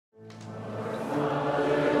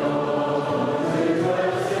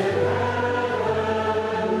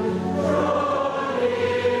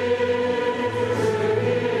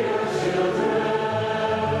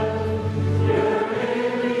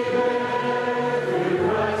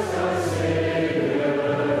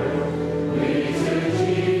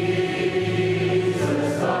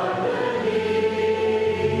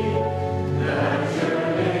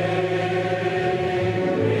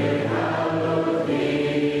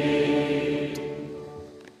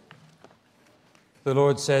The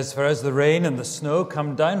Lord says, "For as the rain and the snow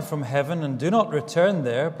come down from heaven and do not return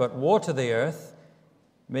there, but water the earth,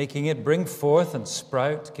 making it bring forth and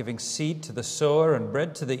sprout, giving seed to the sower and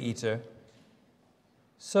bread to the eater,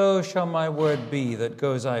 so shall my word be that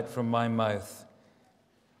goes out from my mouth.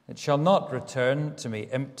 It shall not return to me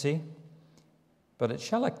empty, but it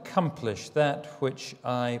shall accomplish that which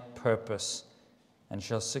I purpose, and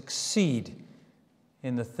shall succeed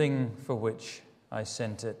in the thing for which I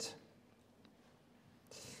sent it."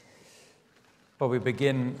 Well, we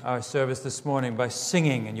begin our service this morning by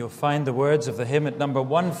singing, and you'll find the words of the hymn at number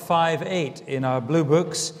 158 in our blue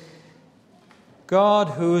books. God,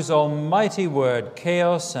 whose almighty word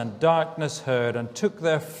chaos and darkness heard and took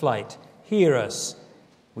their flight, hear us,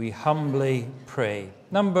 we humbly pray.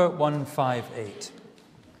 Number 158.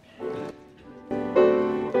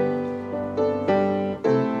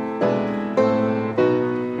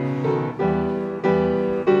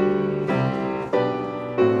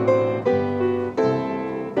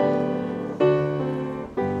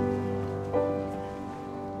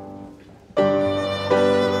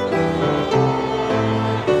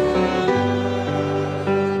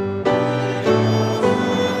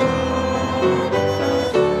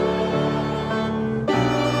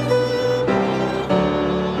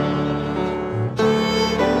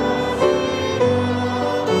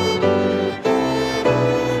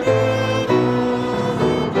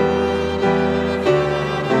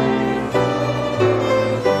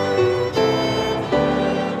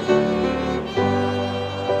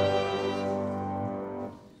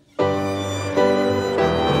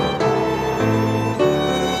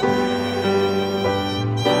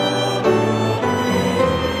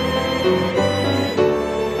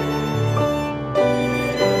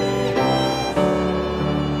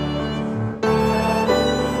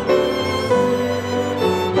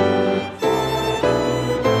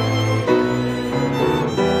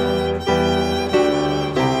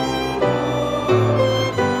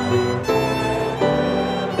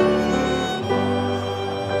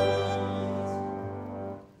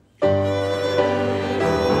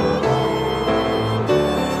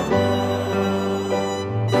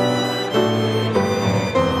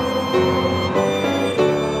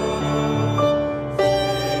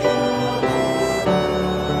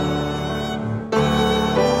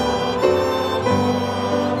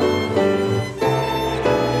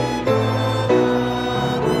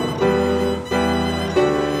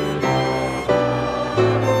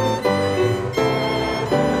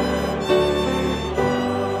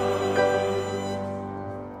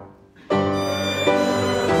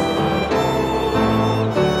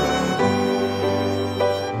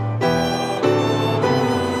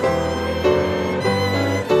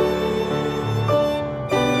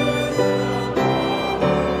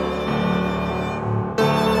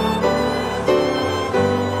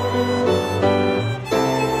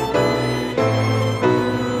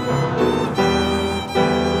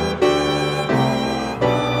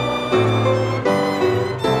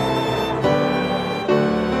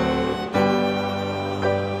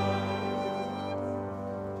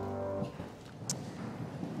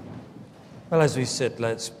 Well, as we sit,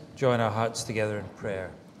 let's join our hearts together in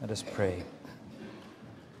prayer. Let us pray.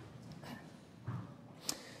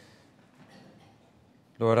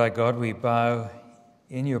 Lord our God, we bow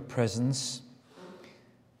in your presence,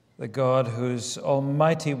 the God whose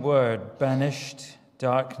almighty word banished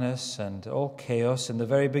darkness and all chaos in the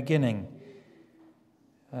very beginning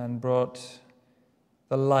and brought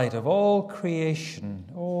the light of all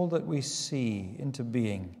creation, all that we see, into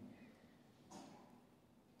being.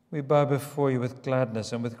 We bow before you with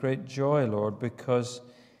gladness and with great joy, Lord, because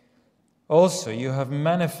also you have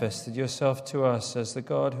manifested yourself to us as the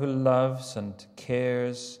God who loves and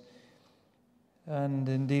cares and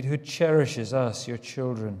indeed who cherishes us, your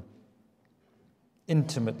children,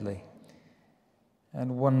 intimately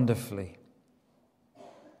and wonderfully.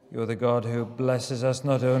 You're the God who blesses us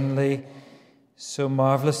not only so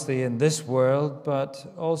marvelously in this world,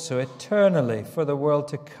 but also eternally for the world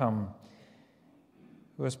to come,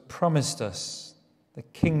 who has promised us the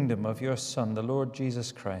kingdom of your Son, the Lord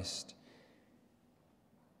Jesus Christ.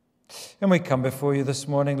 And we come before you this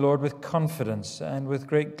morning, Lord, with confidence and with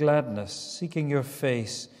great gladness, seeking your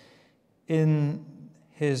face in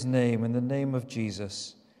his name, in the name of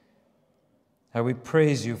Jesus. How we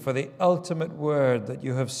praise you for the ultimate word that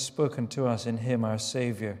you have spoken to us in him, our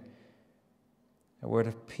Savior, a word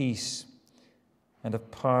of peace and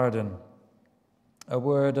of pardon, a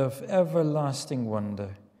word of everlasting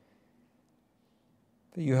wonder.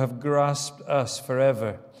 That you have grasped us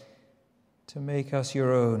forever to make us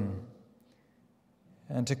your own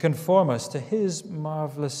and to conform us to his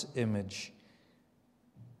marvelous image,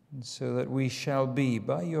 and so that we shall be,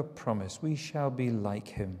 by your promise, we shall be like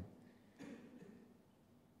him.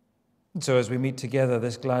 And so as we meet together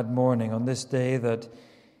this glad morning on this day that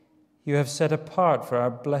you have set apart for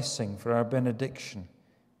our blessing, for our benediction,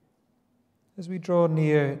 as we draw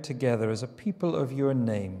near together as a people of your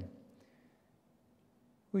name,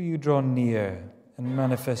 will you draw near and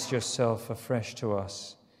manifest yourself afresh to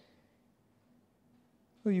us?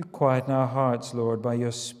 Will you quieten our hearts, Lord, by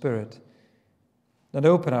your Spirit, and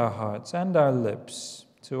open our hearts and our lips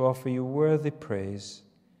to offer you worthy praise?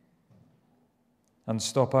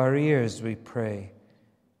 Unstop our ears, we pray,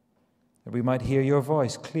 that we might hear your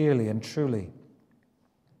voice clearly and truly.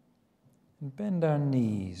 And bend our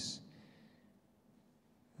knees,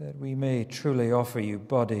 that we may truly offer you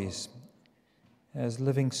bodies as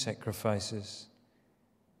living sacrifices.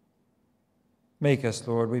 Make us,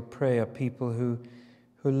 Lord, we pray, a people who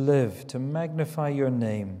live to magnify your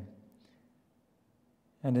name,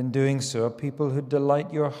 and in doing so, a people who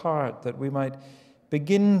delight your heart, that we might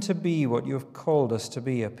begin to be what you have called us to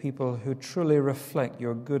be, a people who truly reflect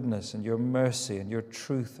your goodness and your mercy and your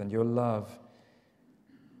truth and your love.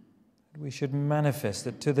 We should manifest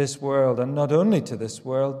it to this world, and not only to this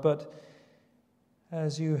world, but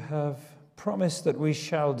as you have promised that we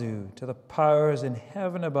shall do, to the powers in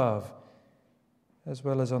heaven above, as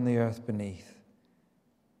well as on the earth beneath.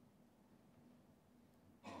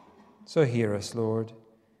 So hear us, Lord.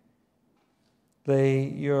 Lay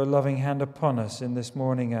your loving hand upon us in this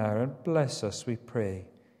morning hour, and bless us, we pray.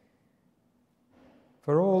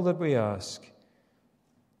 For all that we ask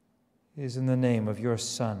is in the name of your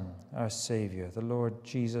Son, our Savior, the Lord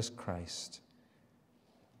Jesus Christ.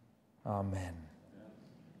 Amen.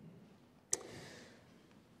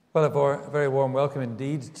 Well, a very warm welcome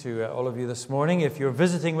indeed to all of you this morning. If you're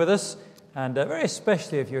visiting with us, and very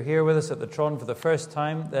especially if you're here with us at the Tron for the first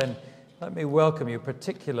time, then let me welcome you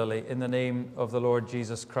particularly in the name of the Lord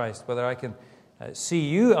Jesus Christ. Whether I can see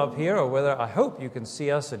you up here, or whether I hope you can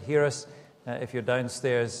see us and hear us if you're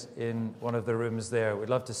downstairs in one of the rooms there. We'd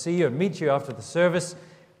love to see you and meet you after the service,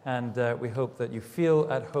 and we hope that you feel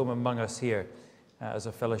at home among us here as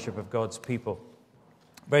a fellowship of God's people.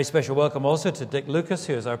 Very special welcome also to Dick Lucas,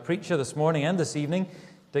 who is our preacher this morning and this evening.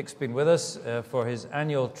 Dick's been with us for his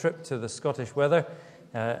annual trip to the Scottish weather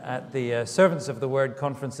at the Servants of the Word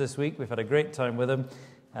conference this week. We've had a great time with him,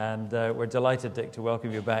 and we're delighted, Dick, to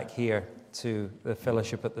welcome you back here to the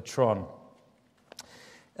fellowship at the Tron.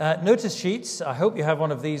 Notice sheets. I hope you have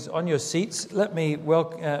one of these on your seats. Let me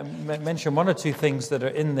mention one or two things that are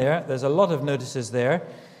in there. There's a lot of notices there.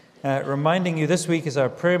 Reminding you, this week is our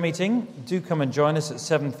prayer meeting. Do come and join us at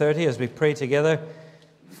 7:30 as we pray together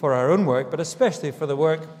for our own work, but especially for the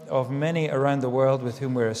work of many around the world with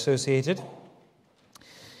whom we're associated.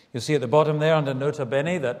 You'll see at the bottom there under Nota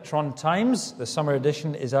Bene that Tron Times, the summer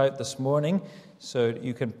edition, is out this morning, so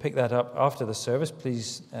you can pick that up after the service.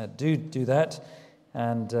 Please do that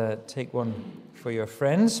and take one for your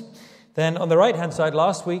friends. Then on the right-hand side,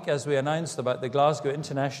 last week, as we announced about the Glasgow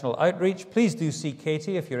International Outreach, please do see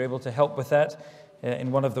Katie if you're able to help with that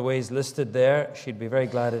in one of the ways listed there. She'd be very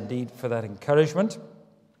glad indeed for that encouragement.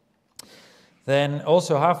 Then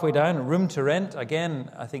also halfway down, Room to Rent.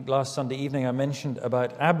 Again, I think last Sunday evening I mentioned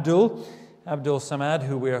about Abdul Samad,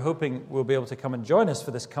 who we are hoping will be able to come and join us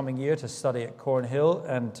for this coming year to study at Cornhill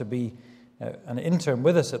and to be an intern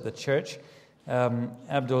with us at the church.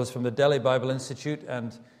 Abdul is from the Delhi Bible Institute,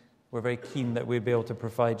 and we're very keen that we'd be able to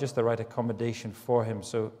provide just the right accommodation for him.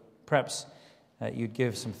 So perhaps you'd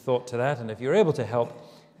give some thought to that, and if you're able to help,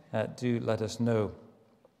 do let us know.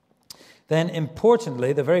 Then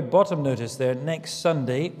importantly, the very bottom notice there, next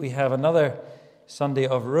Sunday, we have another Sunday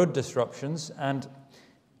of road disruptions, and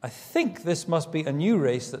I think this must be a new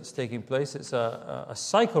race that's taking place. It's a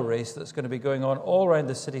cycle race that's going to be going on all around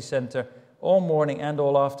the city centre all morning and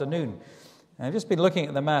all afternoon. And I've just been looking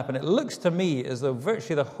at the map, and it looks to me as though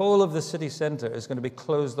virtually the whole of the city centre is going to be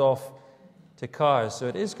closed off to cars. So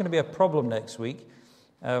it is going to be a problem next week.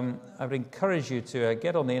 I would encourage you to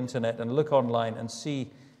get on the internet and look online and see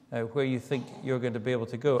where you think you're going to be able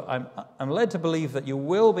to go. I'm led to believe that you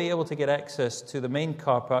will be able to get access to the main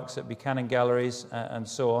car parks at Buchanan Galleries and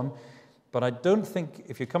so on. But I don't think,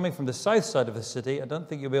 if you're coming from the south side of the city, I don't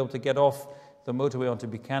think you'll be able to get off the motorway onto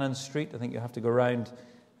Buchanan Street. I think you have to go round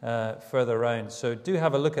further around. So do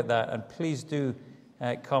have a look at that, and please do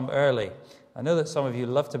come early. I know that some of you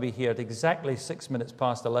love to be here at exactly 6 minutes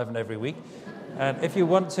past 11 every week. And if you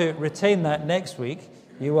want to retain that next week,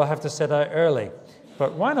 you will have to set out early.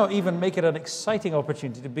 But why not even make it an exciting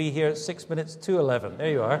opportunity to be here at 6 minutes to 11? There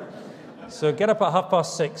you are. So get up at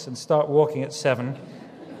 6:30 and start walking at 7,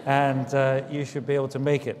 and you should be able to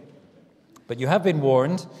make it. But you have been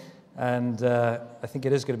warned, and I think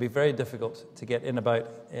it is going to be very difficult to get in about,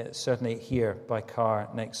 certainly here, by car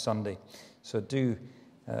next Sunday. So do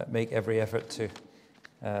make every effort to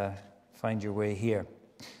find your way here.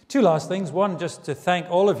 Two last things. One, just to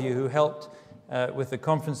thank all of you who helped with the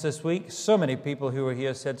conference this week. So many people who were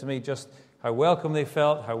here said to me just how welcome they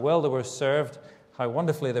felt, how well they were served, how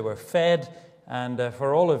wonderfully they were fed. And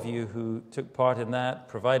for all of you who took part in that,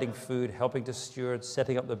 providing food, helping to steward,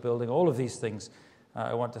 setting up the building, all of these things,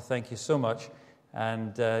 I want to thank you so much.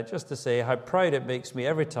 And just to say how proud it makes me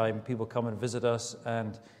every time people come and visit us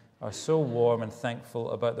and are so warm and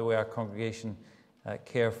thankful about the way our congregation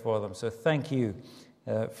care for them. So thank you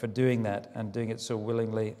for doing that and doing it so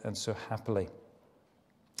willingly and so happily.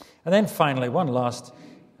 And then finally, one last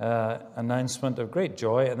announcement of great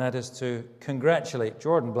joy, and that is to congratulate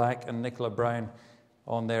Jordan Black and Nicola Brown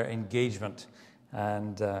on their engagement.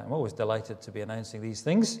 And I'm always delighted to be announcing these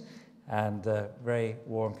things, and very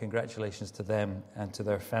warm congratulations to them and to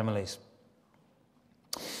their families.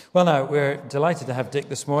 Well, now, we're delighted to have Dick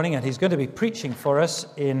this morning, and he's going to be preaching for us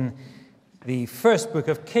in the first book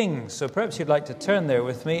of Kings. So perhaps you'd like to turn there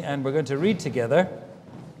with me, and we're going to read together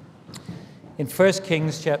in 1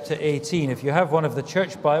 Kings chapter 18. If you have one of the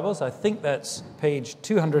church Bibles, I think that's page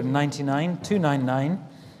 299.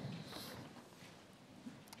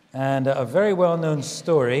 And a very well-known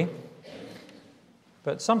story.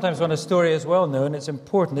 But sometimes when a story is well-known, it's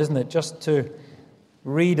important, isn't it, just to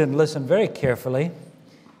read and listen very carefully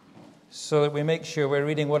so that we make sure we're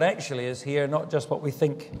reading what actually is here, not just what we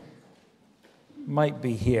think might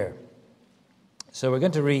be here. So we're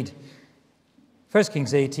going to read 1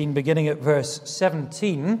 Kings 18, beginning at verse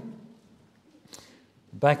 17.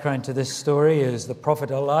 The background to this story is the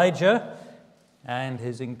prophet Elijah and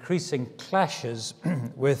his increasing clashes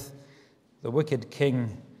with the wicked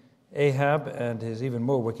king Ahab and his even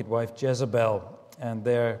more wicked wife Jezebel, and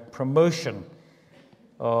their promotion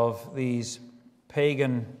of these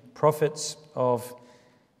pagan prophets of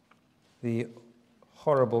the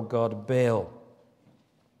horrible god Baal.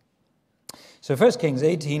 So 1 Kings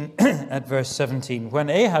 18 at verse 17.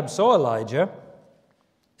 When Ahab saw Elijah,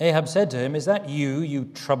 Ahab said to him, "Is that you, you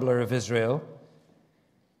troubler of Israel?"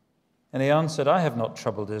 And he answered, "I have not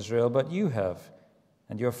troubled Israel, but you have,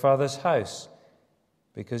 and your father's house,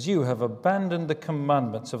 because you have abandoned the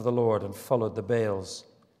commandments of the Lord and followed the Baals.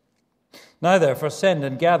 Now therefore send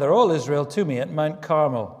and gather all Israel to me at Mount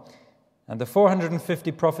Carmel, and the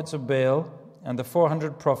 450 prophets of Baal, and the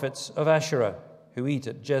 400 prophets of Asherah, who eat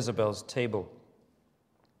at Jezebel's table."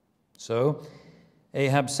 So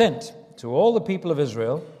Ahab sent to all the people of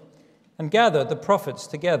Israel and gathered the prophets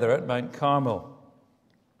together at Mount Carmel.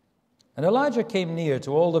 And Elijah came near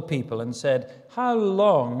to all the people and said, "How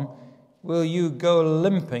long will you go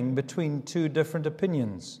limping between two different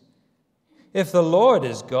opinions? If the Lord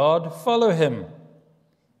is God, follow him.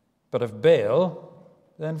 But if Baal,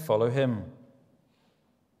 then follow him."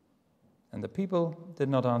 And the people did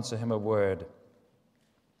not answer him a word.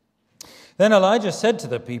 Then Elijah said to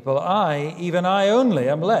the people, "I, even I only,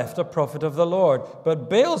 am left a prophet of the Lord, but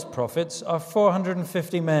Baal's prophets are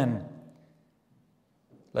 450 men.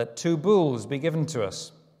 Let 2 bulls be given to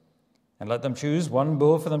us, and let them choose 1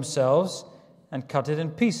 bull for themselves, and cut it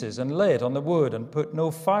in pieces, and lay it on the wood, and put no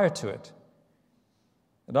fire to it.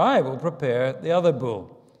 And I will prepare the other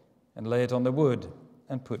bull, and lay it on the wood,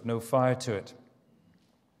 and put no fire to it.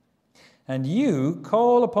 And you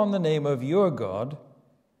call upon the name of your God,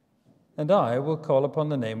 and I will call upon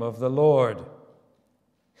the name of the Lord.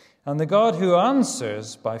 And the God who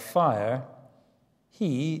answers by fire,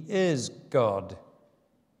 he is God."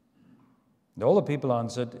 And all the people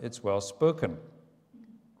answered, "It's well spoken."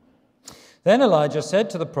 Then Elijah said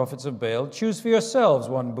to the prophets of Baal, "Choose for yourselves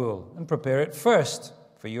 1 bull, and prepare it first,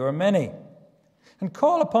 for you are many. And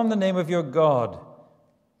call upon the name of your God,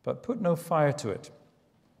 but put no fire to it."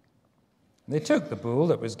 They took the bull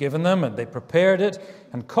that was given them, and they prepared it,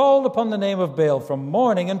 and called upon the name of Baal from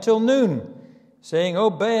morning until noon, saying, "O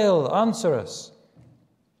Baal, answer us."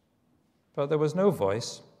 But there was no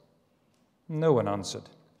voice. No one answered.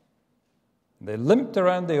 They limped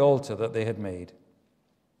around the altar that they had made.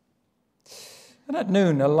 And at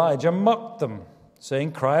noon Elijah mocked them,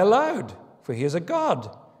 saying, "Cry aloud, for he is a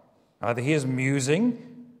god. Either he is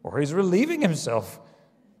musing, or he's relieving himself,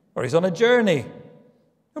 or he's on a journey.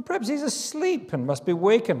 Or perhaps he's asleep and must be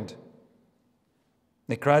wakened."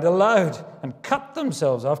 They cried aloud and cut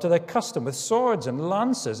themselves after their custom with swords and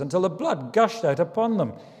lances until the blood gushed out upon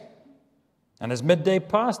them. And as midday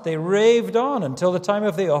passed, they raved on until the time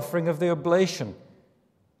of the offering of the oblation.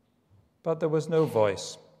 But there was no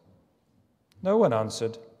voice. No one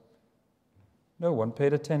answered. No one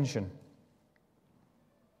paid attention.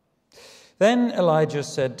 Then Elijah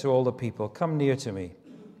said to all the people, "Come near to me."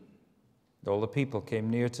 All the people came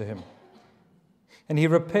near to him. And he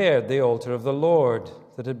repaired the altar of the Lord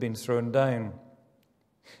that had been thrown down.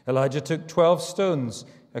 Elijah took 12 stones,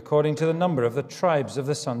 according to the number of the tribes of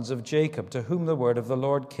the sons of Jacob, to whom the word of the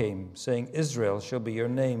Lord came, saying, "Israel shall be your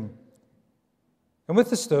name." And with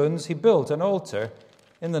the stones he built an altar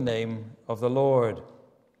in the name of the Lord.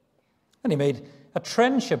 And he made a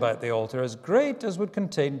trench about the altar as great as would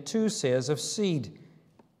contain 2 seahs of seed.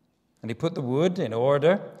 And he put the wood in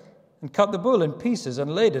order and cut the bull in pieces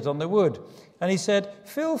and laid it on the wood. And he said,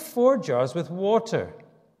 "Fill 4 jars with water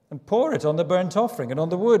and pour it on the burnt offering and on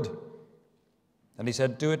the wood." And he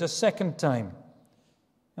said, "Do it a second time."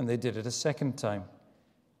 And they did it a second time.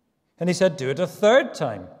 And he said, "Do it a third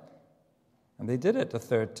time." And they did it a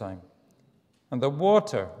third time. And the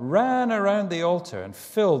water ran around the altar and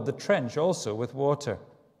filled the trench also with water.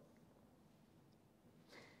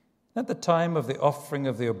 At the time of the offering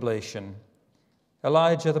of the oblation,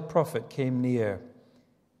 Elijah the prophet came near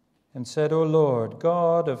and said, "O Lord,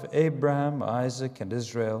 God of Abraham, Isaac, and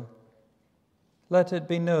Israel, let it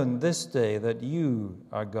be known this day that you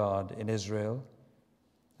are God in Israel,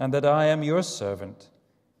 and that I am your servant,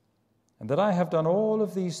 and that I have done all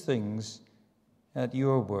of these things at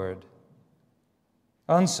your word.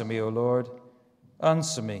 Answer me, O Lord,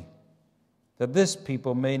 answer me, that this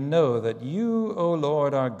people may know that you, O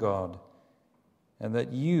Lord, are God, and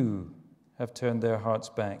that you have turned their hearts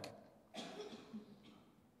back."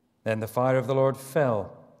 Then the fire of the Lord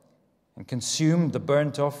fell and consumed the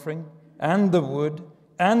burnt offering and the wood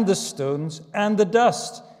and the stones and the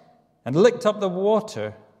dust, and licked up the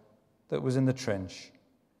water that was in the trench.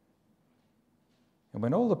 And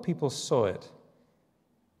when all the people saw it,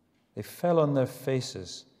 they fell on their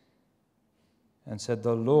faces and said,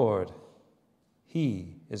 "The Lord,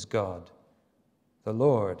 He is God. The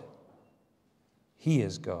Lord, He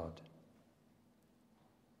is God."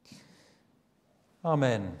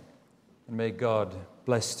 Amen. And may God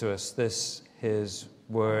bless to us this His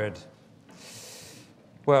word.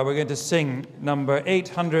 Well, we're going to sing number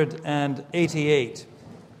 888.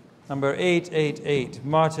 Number 888,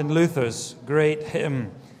 Martin Luther's great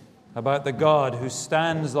hymn about the God who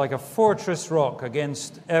stands like a fortress rock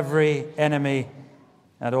against every enemy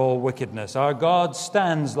and all wickedness. Our God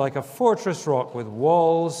stands like a fortress rock with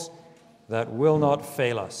walls that will not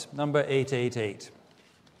fail us. Number 888.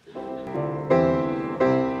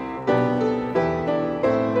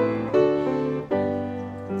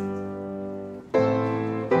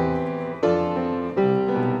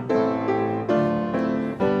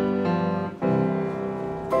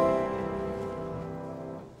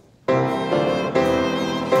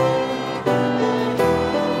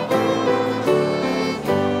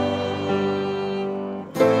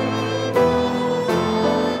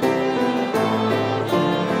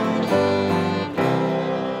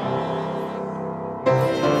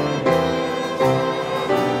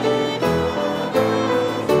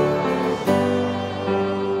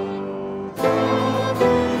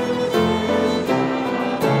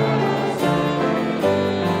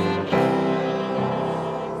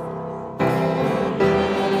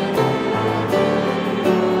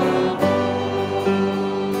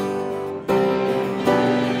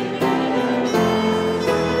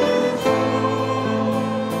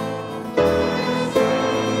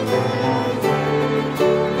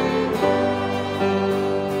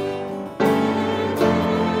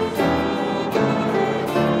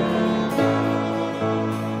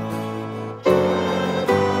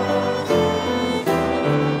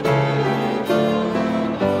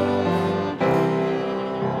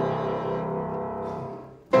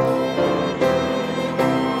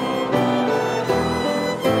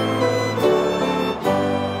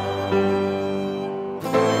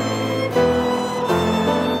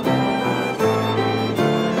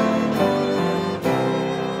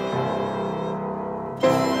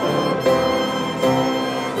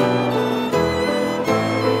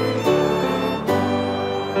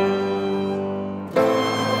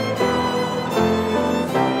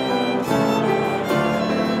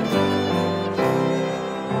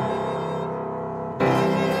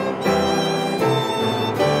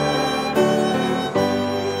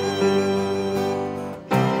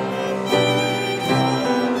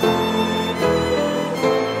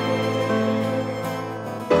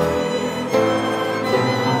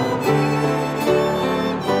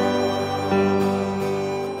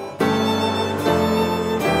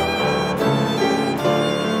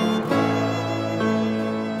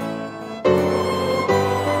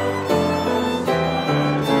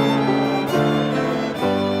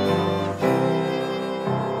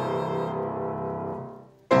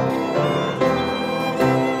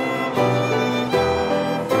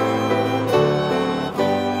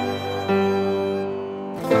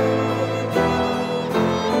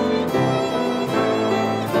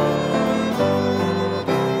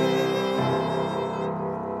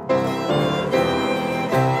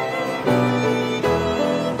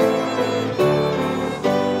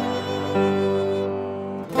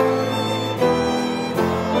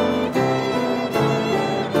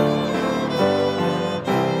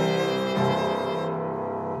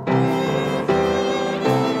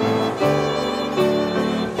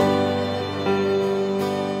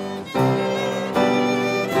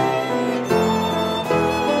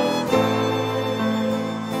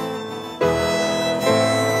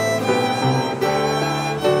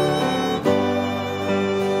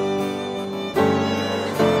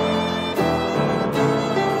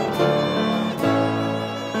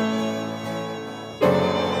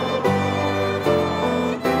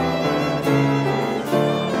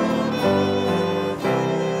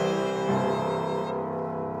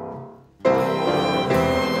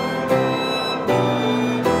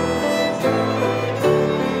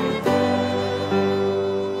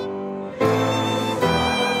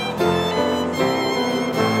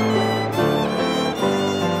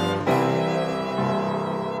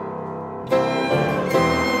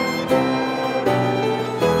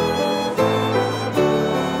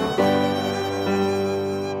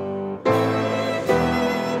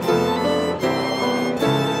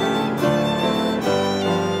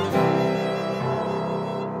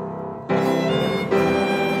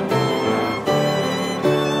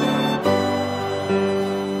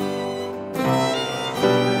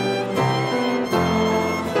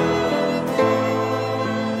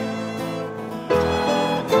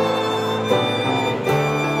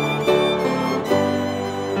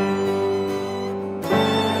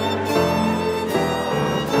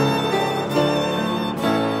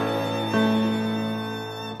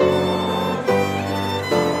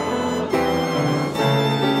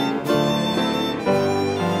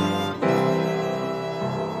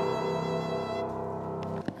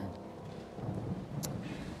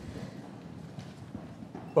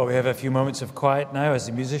 Well, we have a few moments of quiet now as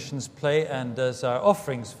the musicians play and as our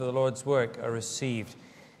offerings for the Lord's work are received.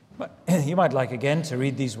 You might like again to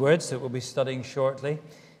read these words that we'll be studying shortly,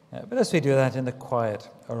 but as we do that in the quiet,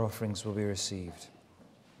 our offerings will be received.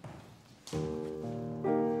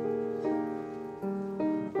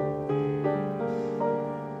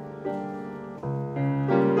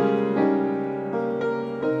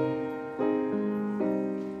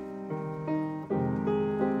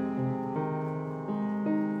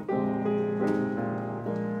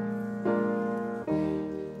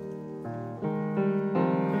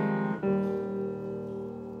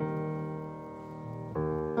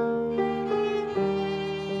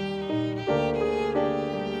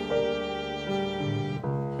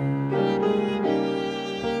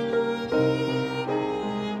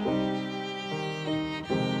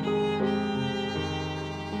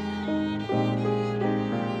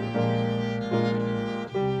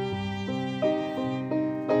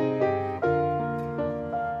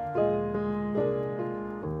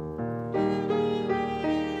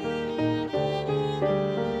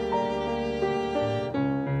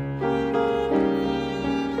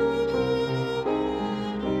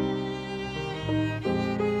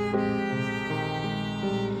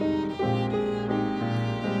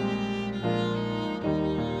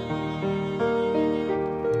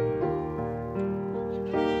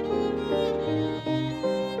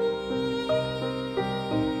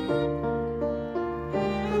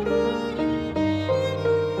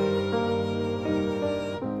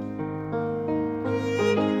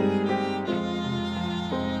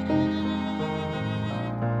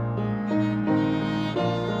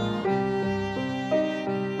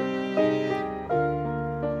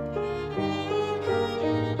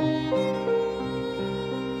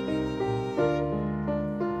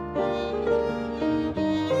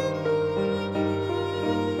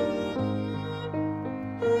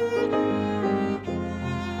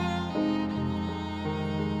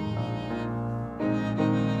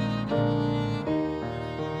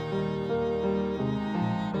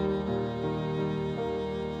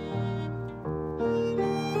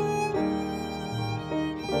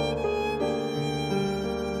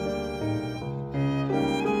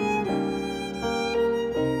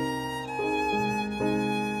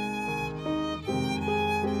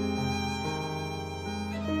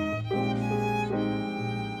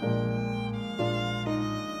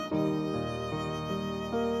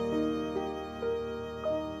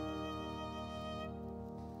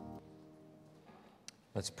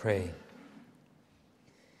 Let's pray.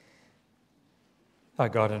 Our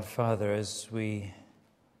God and Father, as we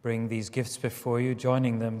bring these gifts before you,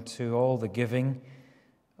 joining them to all the giving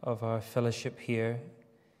of our fellowship here,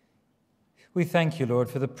 we thank you,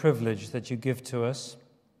 Lord, for the privilege that you give to us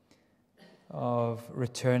of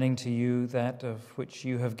returning to you that of which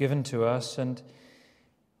you have given to us and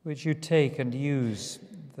which you take and use,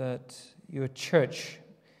 that your church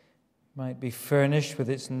might be furnished with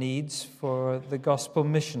its needs for the gospel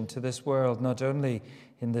mission to this world, not only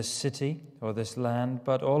in this city or this land,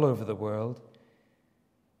 but all over the world.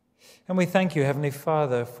 And we thank you, Heavenly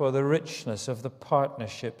Father, for the richness of the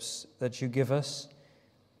partnerships that you give us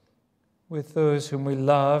with those whom we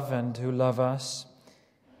love and who love us,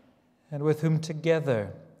 and with whom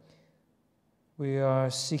together we are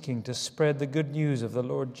seeking to spread the good news of the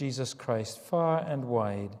Lord Jesus Christ far and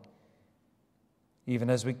wide,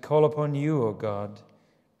 even as we call upon you, O God,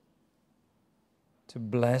 to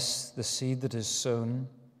bless the seed that is sown,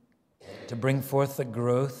 to bring forth the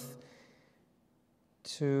growth,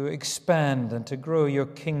 to expand and to grow your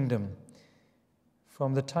kingdom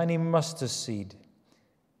from the tiny mustard seed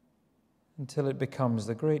until it becomes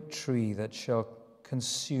the great tree that shall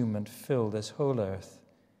consume and fill this whole earth.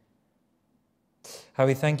 How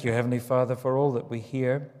we thank you, Heavenly Father, for all that we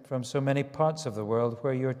hear from so many parts of the world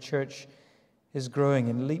where your church is growing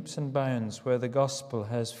in leaps and bounds, where the gospel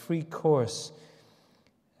has free course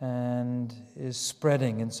and is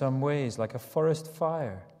spreading in some ways like a forest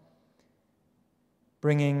fire,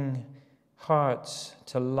 bringing hearts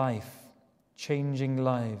to life, changing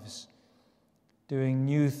lives, doing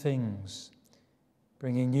new things,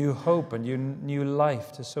 bringing new hope and new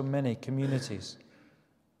life to so many communities.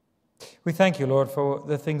 We thank you, Lord, for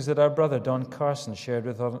the things that our brother Don Carson shared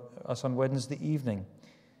with us on Wednesday evening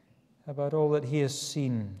about all that he has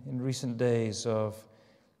seen in recent days of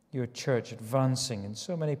your church advancing in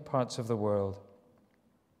so many parts of the world.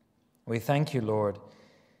 We thank you, Lord,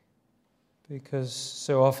 because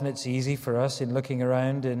so often it's easy for us in looking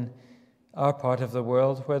around in our part of the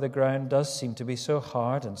world where the ground does seem to be so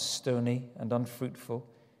hard and stony and unfruitful.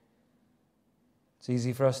 It's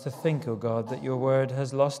easy for us to think, O God, that your word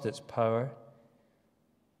has lost its power.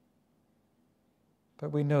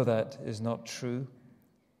 But we know that is not true.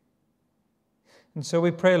 And so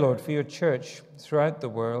we pray, Lord, for your church throughout the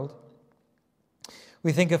world.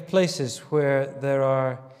 We think of places where there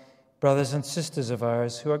are brothers and sisters of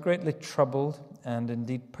ours who are greatly troubled and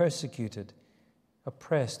indeed persecuted,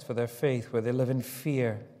 oppressed for their faith, where they live in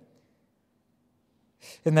fear.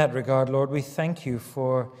 In that regard, Lord, we thank you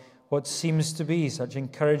for what seems to be such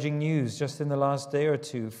encouraging news just in the last day or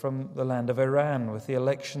two from the land of Iran with the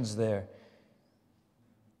elections there,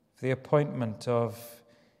 the appointment of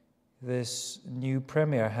this new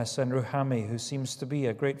premier, Hassan Rouhani, who seems to be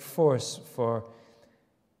a great force for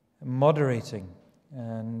moderating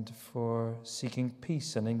and for seeking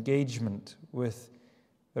peace and engagement with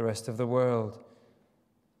the rest of the world.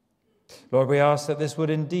 Lord, we ask that this would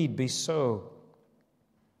indeed be so,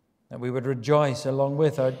 that we would rejoice along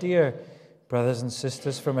with our dear brothers and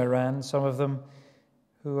sisters from Iran, some of them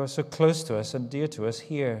who are so close to us and dear to us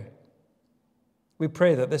here. We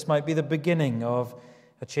pray that this might be the beginning of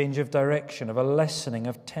a change of direction, of a lessening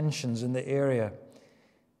of tensions in the area,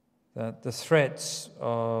 that the threats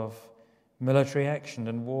of military action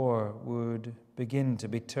and war would begin to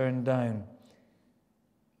be turned down,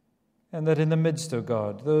 and that in the midst, O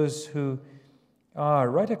God, those who are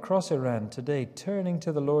right across Iran today turning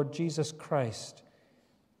to the Lord Jesus Christ,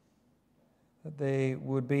 that they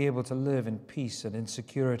would be able to live in peace and in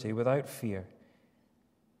security without fear.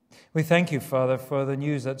 We thank you, Father, for the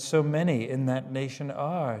news that so many in that nation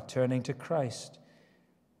are turning to Christ,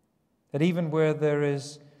 that even where there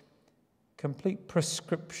is complete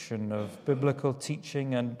prescription of biblical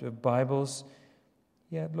teaching and of Bibles,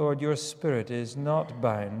 yet, Lord, your Spirit is not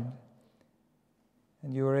bound,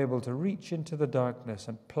 and you are able to reach into the darkness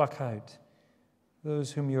and pluck out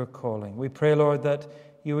those whom you are calling. We pray, Lord, that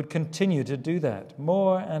you would continue to do that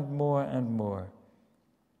more and more and more,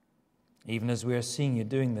 even as we are seeing you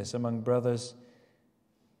doing this among brothers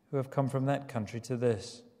who have come from that country to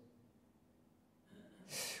this.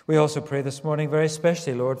 We also pray this morning very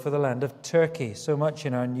especially, Lord, for the land of Turkey, so much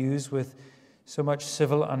in our news with so much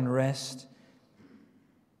civil unrest.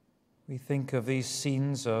 We think of these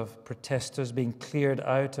scenes of protesters being cleared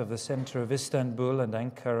out of the center of Istanbul and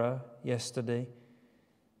Ankara yesterday.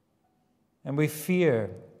 And we fear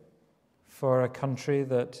for a country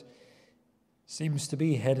that seems to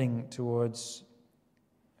be heading towards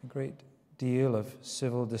a great deal of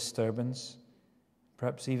civil disturbance,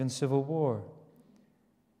 perhaps even civil war.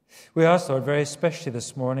 We ask, Lord, very especially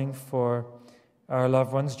this morning for our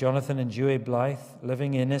loved ones, Jonathan and Dewey Blythe,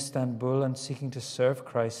 living in Istanbul and seeking to serve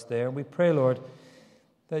Christ there. We pray, Lord,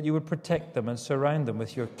 that you would protect them and surround them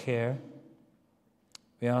with your care.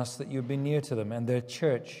 We ask that you would be near to them and their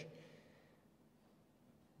church.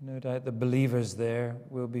 No doubt the believers there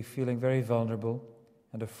will be feeling very vulnerable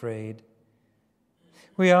and afraid.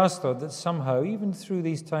 We ask, Lord, that somehow, even through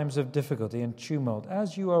these times of difficulty and tumult,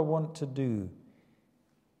 as you are wont to do,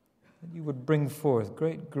 that you would bring forth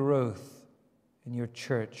great growth in your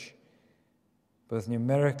church, both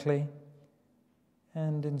numerically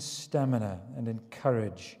and in stamina and in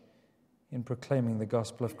courage in proclaiming the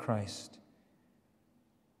gospel of Christ.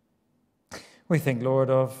 We think, Lord,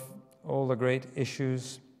 of all the great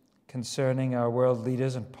issues concerning our world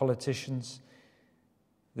leaders and politicians,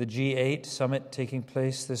 the G8 summit taking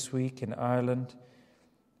place this week in Ireland,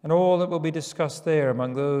 and all that will be discussed there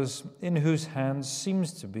among those in whose hands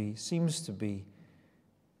seems to be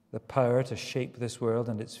the power to shape this world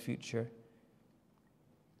and its future.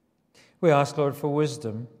 We ask, Lord, for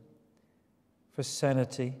wisdom, for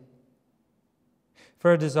sanity,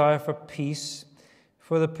 for a desire for peace,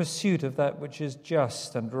 for the pursuit of that which is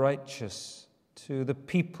just and righteous to the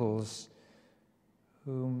peoples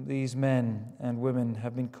whom these men and women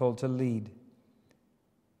have been called to lead.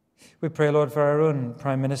 We pray, Lord, for our own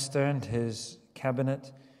Prime Minister and his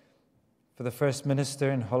cabinet, for the First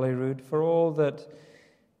Minister in Holyrood, for all that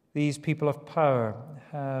these people of power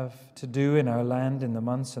have to do in our land in the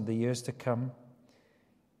months and the years to come.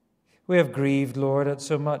 We have grieved, Lord, at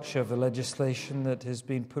so much of the legislation that has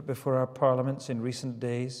been put before our parliaments in recent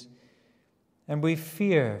days, and we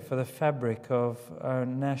fear for the fabric of our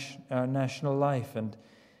national life and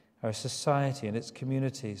our society and its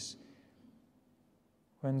communities,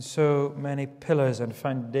 when so many pillars and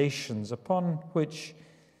foundations upon which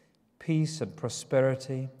peace and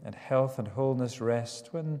prosperity and health and wholeness rest,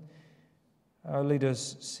 when our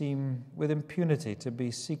leaders seem with impunity to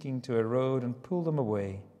be seeking to erode and pull them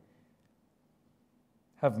away.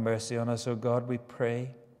 Have mercy on us, O God, we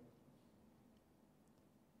pray.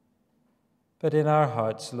 But in our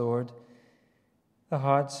hearts, Lord, the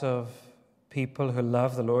hearts of people who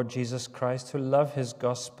love the Lord Jesus Christ, who love his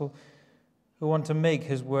gospel, who want to make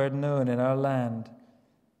his word known in our land,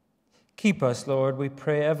 keep us, Lord, we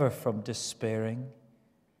pray, ever from despairing.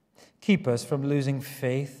 Keep us from losing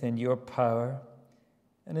faith in your power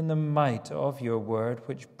and in the might of your word,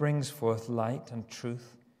 which brings forth light and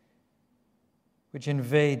truth, which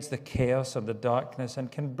invades the chaos of the darkness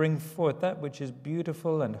and can bring forth that which is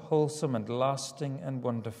beautiful and wholesome and lasting and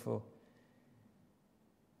wonderful.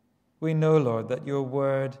 We know, Lord, that your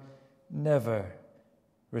word never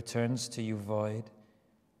returns to you void,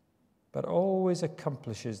 but always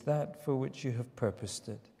accomplishes that for which you have purposed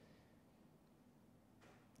it.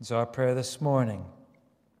 And so our prayer this morning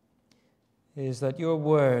is that your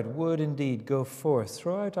word would indeed go forth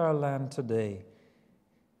throughout our land today,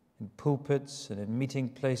 in pulpits and in meeting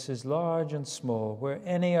places large and small, where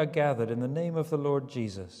any are gathered in the name of the Lord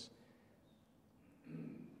Jesus.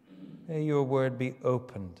 May your word be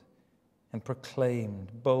opened and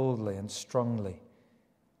proclaimed boldly and strongly.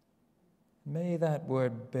 May that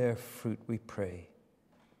word bear fruit, we pray.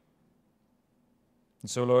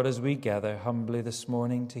 And so, Lord, as we gather humbly this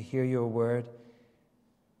morning to hear your word,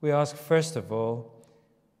 we ask first of all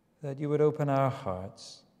that you would open our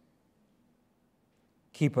hearts.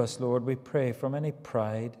 Keep us, Lord, we pray, from any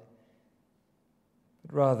pride,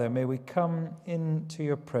 but rather may we come into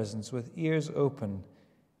your presence with ears open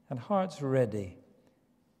and hearts ready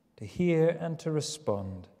to hear and to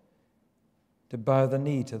respond, to bow the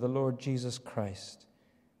knee to the Lord Jesus Christ,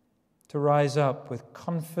 to rise up with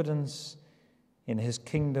confidence in his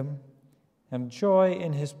kingdom and joy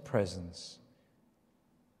in his presence,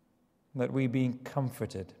 that we, being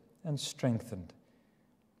comforted and strengthened,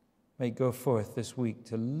 may go forth this week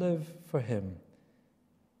to live for him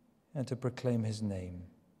and to proclaim his name.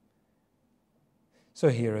 So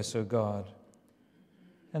hear us, O God,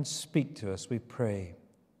 and speak to us, we pray,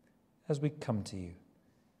 as we come to you.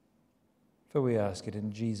 For we ask it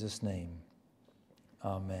in Jesus' name.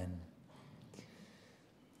 Amen.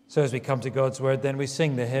 So as we come to God's word, then we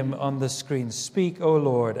sing the hymn on the screen, Speak, O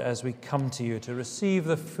Lord, as we come to you to receive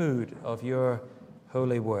the food of your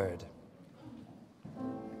holy word.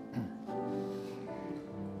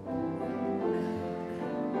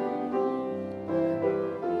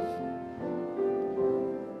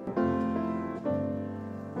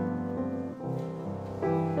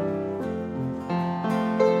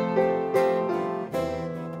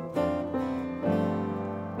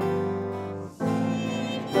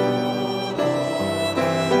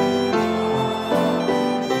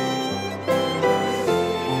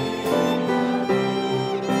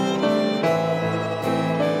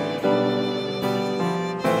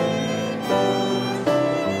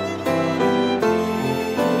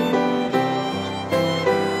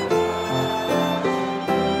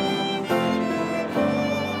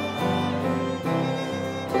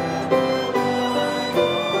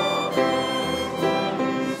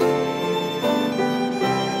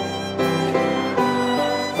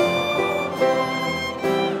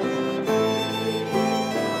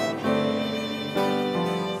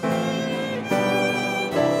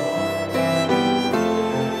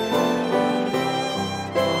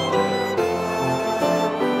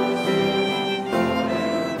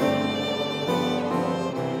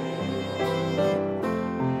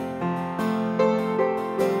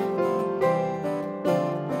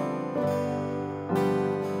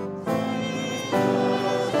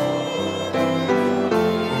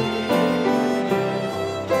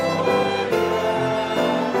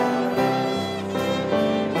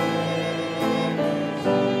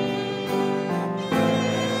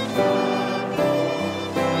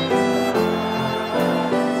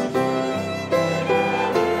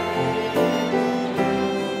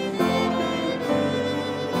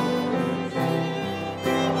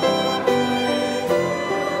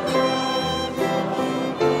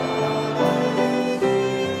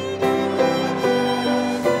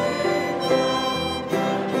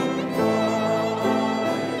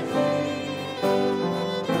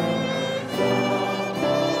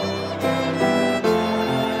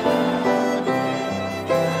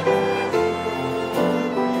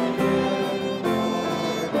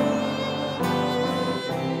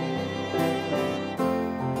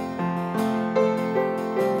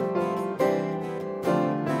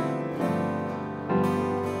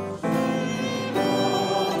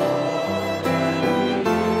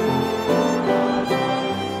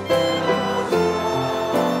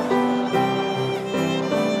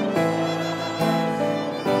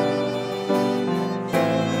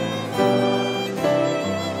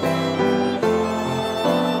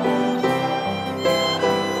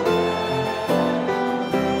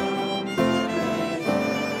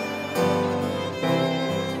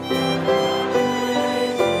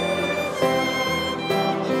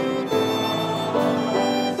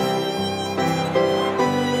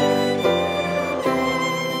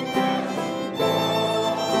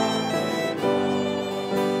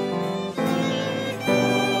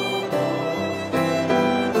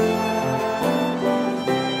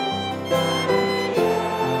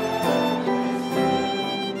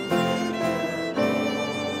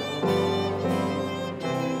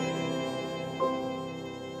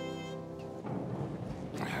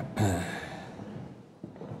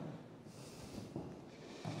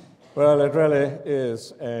 Well, it really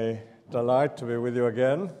is a delight to be with you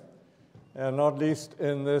again, and not least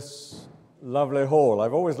in this lovely hall.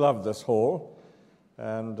 I've always loved this hall,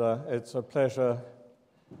 and it's a pleasure,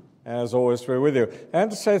 as always, to be with you. And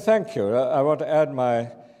to say thank you. I want to add my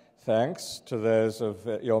thanks to those of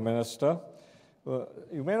your minister. Well,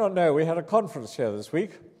 you may not know, we had a conference here this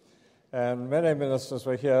week, and many ministers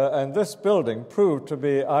were here, and this building proved to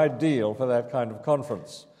be ideal for that kind of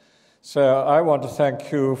conference. So I want to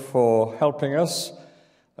thank you for helping us,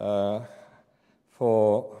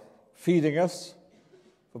 for feeding us,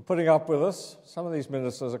 for putting up with us. Some of these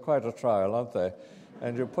ministers are quite a trial, aren't they?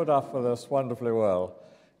 And you put up with us wonderfully well.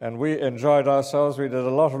 And we enjoyed ourselves. We did a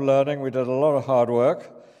lot of learning. We did a lot of hard work.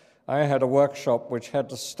 I had a workshop which had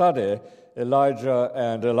to study Elijah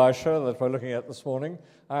and Elisha that we're looking at this morning.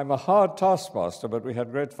 I'm a hard taskmaster, but we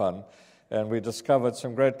had great fun, and we discovered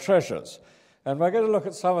some great treasures. And we're going to look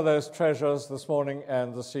at some of those treasures this morning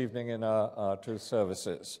and this evening in our two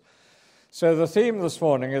services. So the theme this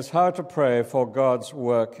morning is how to pray for God's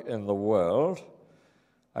work in the world.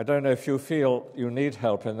 I don't know if you feel you need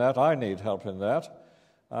help in that. I need help in that.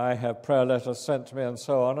 I have prayer letters sent to me and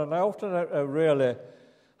so on, and I often don't know really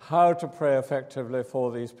how to pray effectively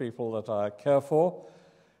for these people that I care for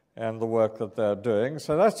and the work that they're doing.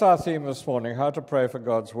 So that's our theme this morning, how to pray for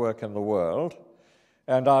God's work in the world.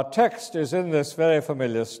 And our text is in this very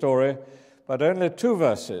familiar story, but only 2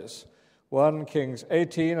 verses, 1 Kings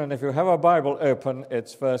 18, and if you have a Bible open,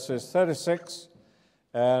 it's verses 36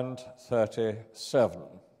 and 37.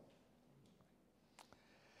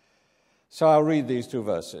 So I'll read these 2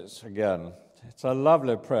 verses again. It's a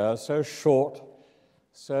lovely prayer, so short,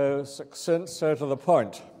 so succinct, so to the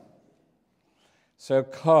point, so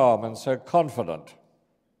calm and so confident.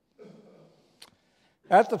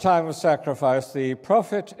 At the time of sacrifice, the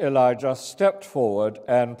prophet Elijah stepped forward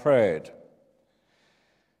and prayed.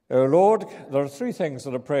 O Lord, there are 3 things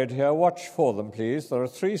that are prayed here. Watch for them, please. There are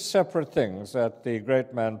 3 separate things that the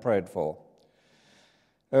great man prayed for.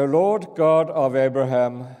 O Lord, God of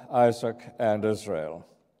Abraham, Isaac, and Israel,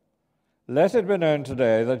 let it be known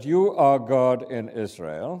today that you are God in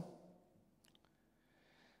Israel,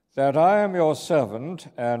 that I am your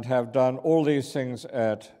servant and have done all these things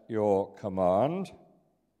at your command.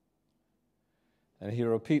 And he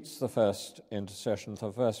repeats the first intercession,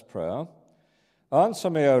 the first prayer.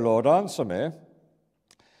 Answer me, O Lord, answer me,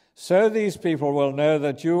 so these people will know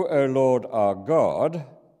that you, O Lord, are God,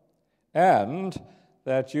 and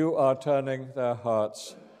that you are turning their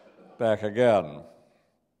hearts back again.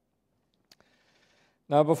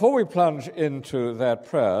 Now, before we plunge into that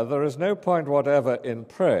prayer, there is no point whatever in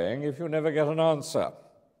praying if you never get an answer,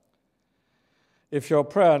 if your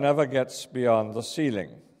prayer never gets beyond the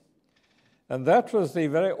ceiling. And that was the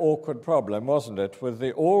very awkward problem, wasn't it, with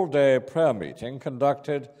the all-day prayer meeting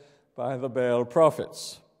conducted by the Baal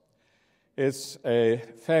prophets. It's a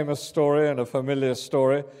famous story and a familiar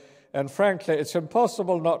story, and frankly, it's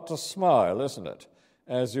impossible not to smile, isn't it,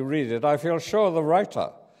 as you read it. I feel sure the writer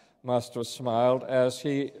must have smiled as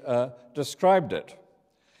he described it.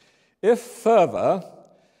 If fervor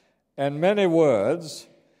and many words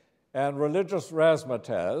and religious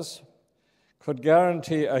razzmatazz could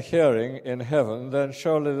guarantee a hearing in heaven, then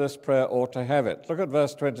surely this prayer ought to have it. Look at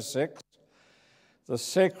verse 26, the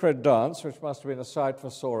sacred dance, which must have been a sight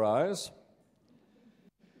for sore eyes.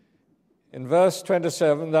 In verse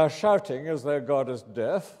 27, they're shouting as though God is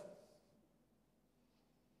deaf.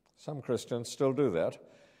 Some Christians still do that.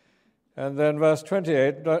 And then verse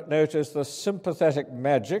 28, notice the sympathetic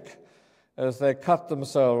magic as they cut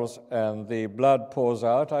themselves and the blood pours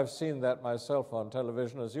out. I've seen that myself on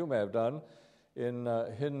television, as you may have done, in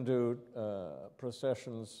Hindu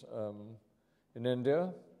processions in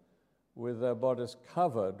India, with their bodies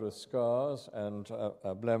covered with scars and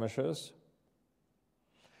blemishes.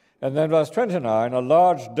 And then verse 29, a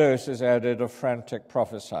large dose is added of frantic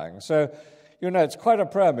prophesying. So, you know, it's quite a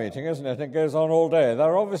prayer meeting, isn't it? It goes on all day. There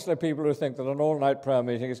are obviously people who think that an all-night prayer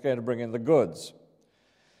meeting is going to bring in the goods.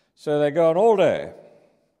 So they go on all day,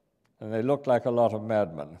 and they look like a lot of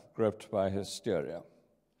madmen gripped by hysteria.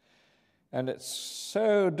 And it's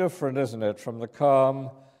so different, isn't it, from the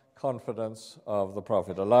calm confidence of the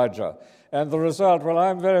prophet Elijah. And the result, well,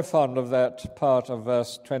 I'm very fond of that part of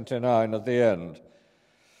verse 29 at the end.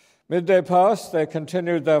 Midday passed, they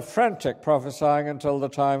continued their frantic prophesying until the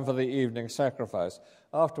time for the evening sacrifice,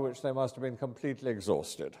 after which they must have been completely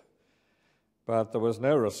exhausted. But there was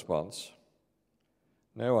no response.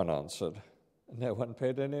 No one answered. No one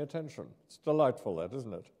paid any attention. It's delightful, that,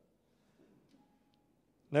 isn't it?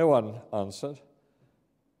 No one answered.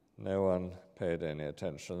 No one paid any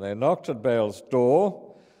attention. They knocked at Baal's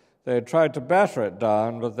door, They tried to batter it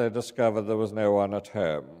down, but they discovered there was no one at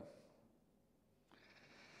home.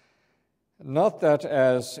 Not that,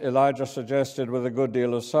 as Elijah suggested with a good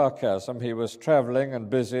deal of sarcasm, he was traveling and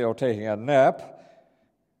busy or taking a nap.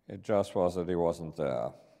 It just was that he wasn't there.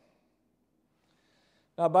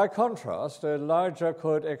 Now, by contrast, Elijah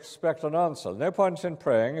could expect an answer. No point in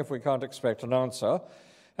praying if we can't expect an answer.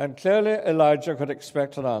 And clearly, Elijah could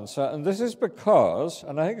expect an answer. And this is because,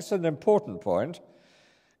 and I think it's an important point,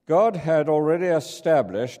 God had already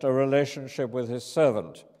established a relationship with his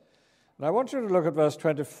servant. And I want you to look at verse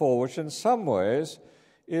 24, which in some ways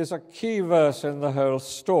is a key verse in the whole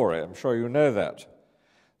story. I'm sure you know that.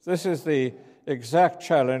 This is the exact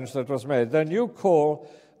challenge that was made. Then you call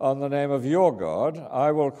on the name of your God,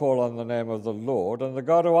 I will call on the name of the Lord, and the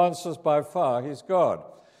God who answers by fire, he's God.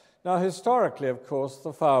 Now, historically, of course,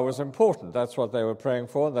 the fire was important. That's what they were praying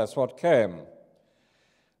for, and that's what came.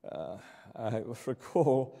 I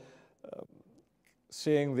recall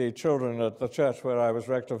seeing the children at the church where I was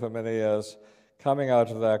rector for many years coming out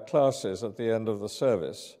of their classes at the end of the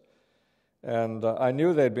service. And I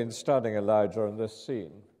knew they'd been studying Elijah in this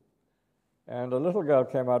scene. And a little girl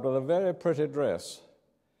came out with a very pretty dress,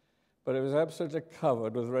 but it was absolutely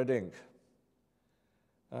covered with red ink.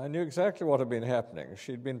 I knew exactly what had been happening.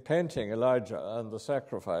 She'd been painting Elijah and the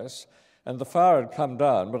sacrifice, and the fire had come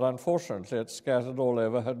down, but unfortunately it scattered all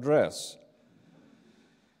over her dress.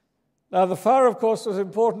 Now, the fire, of course, was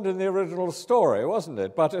important in the original story, wasn't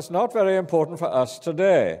it? But it's not very important for us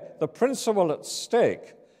today. The principle at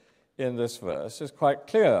stake in this verse is quite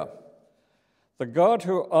clear. The God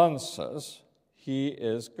who answers, he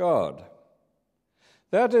is God.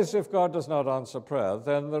 That is, if God does not answer prayer,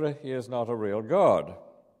 then he is not a real God.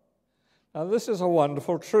 Now, this is a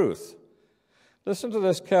wonderful truth. Listen to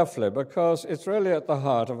this carefully, because it's really at the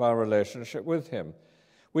heart of our relationship with him.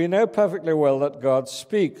 We know perfectly well that God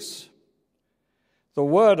speaks. The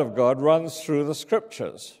word of God runs through the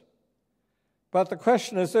scriptures. But the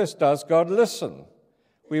question is this: does God listen?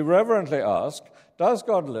 We reverently ask, does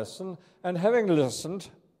God listen? And having listened,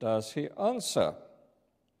 does he answer?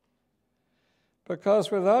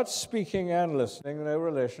 Because without speaking and listening, no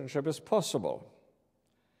relationship is possible.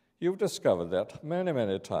 You've discovered that many,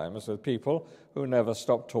 many times with people who never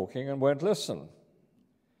stop talking and won't listen.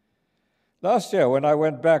 Last year, when I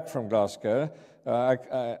went back from Glasgow,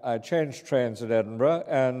 I changed trains at Edinburgh,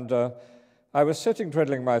 and I was sitting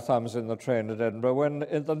twiddling my thumbs in the train at Edinburgh when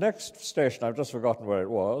in the next station, I've just forgotten where it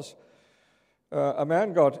was, a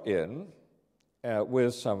man got in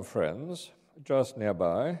with some friends just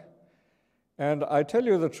nearby, and I tell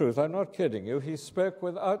you the truth, I'm not kidding you, he spoke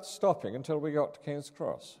without stopping until we got to King's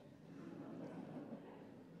Cross.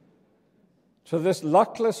 To this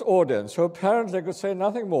luckless audience who apparently could say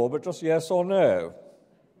nothing more but just yes or no.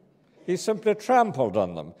 He simply trampled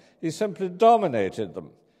on them. He simply dominated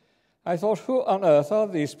them. I thought, who on earth are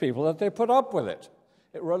these people that they put up with it?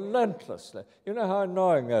 It relentlessly. You know how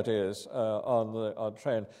annoying that is on the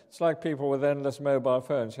train. It's like people with endless mobile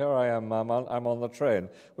phones. Here I am, Mum, I'm on the train,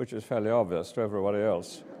 which is fairly obvious to everybody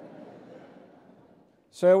else.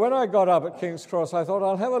 So when I got up at King's Cross, I thought,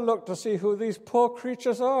 I'll have a look to see who these poor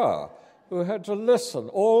creatures are who had to listen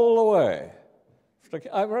all the way.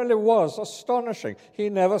 It really was astonishing. He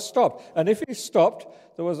never stopped. And if he stopped,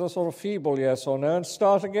 there was a sort of feeble yes or no, and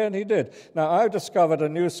start again he did. Now, I discovered a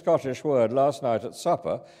new Scottish word last night at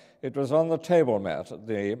supper. It was on the table mat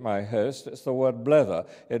at my host. It's the word blether.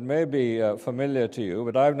 It may be familiar to you,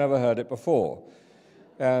 but I've never heard it before.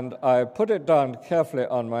 And I put it down carefully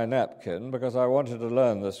on my napkin because I wanted to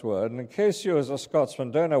learn this word. And in case you as a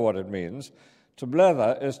Scotsman don't know what it means, to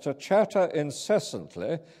blether is to chatter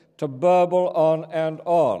incessantly, to burble on,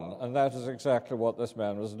 and that is exactly what this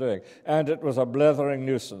man was doing. And it was a blethering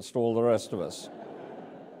nuisance to all the rest of us.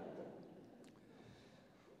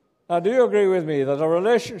 Now, do you agree with me that a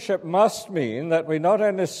relationship must mean that we not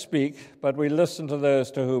only speak, but we listen to those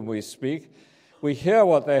to whom we speak, we hear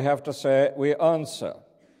what they have to say, we answer?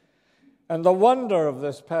 And the wonder of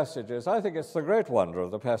this passage is, I think it's the great wonder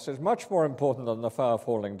of the passage, much more important than the fire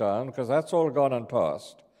falling down, because that's all gone and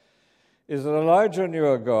past, is that Elijah knew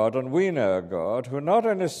a God, and we know a God, who not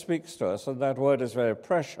only speaks to us, and that word is very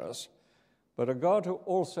precious, but a God who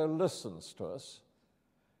also listens to us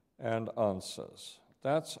and answers.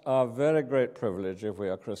 That's our very great privilege if we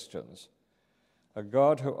are Christians. A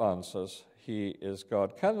God who answers, he is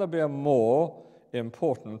God. Can there be a more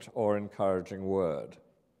important or encouraging word?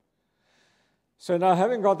 So now,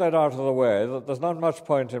 having got that out of the way, that there's not much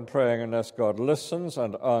point in praying unless God listens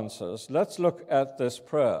and answers, let's look at this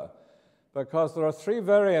prayer, because there are three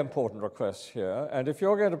very important requests here, and if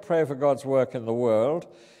you're going to pray for God's work in the world,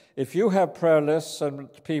 If you have prayer lists and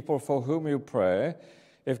people for whom you pray,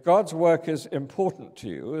 if God's work is important to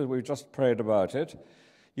you, we've just prayed about it,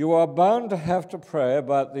 you are bound to have to pray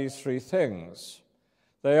about these three things.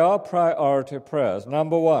 They are priority prayers.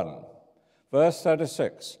 Number one, verse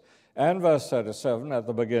 36 and verse 37 at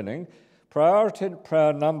the beginning, priority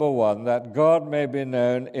prayer number one, that God may be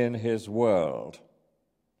known in his world.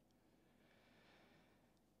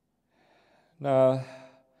 Now,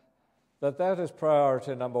 that is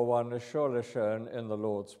priority number one is surely shown in the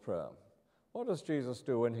Lord's Prayer. What does Jesus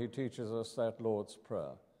do when he teaches us that Lord's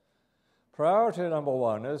Prayer? Priority number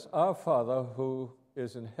one is, Our Father who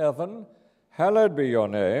is in heaven, hallowed be your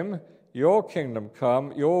name, your kingdom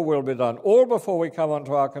come, your will be done, all before we come on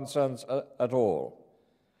to our concerns at all.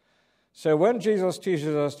 So when Jesus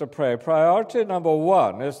teaches us to pray, priority number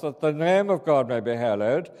one is that the name of God may be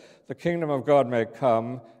hallowed, the kingdom of God may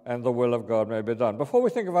come, and the will of God may be done. Before we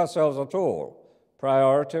think of ourselves at all,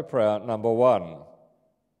 priority prayer number one.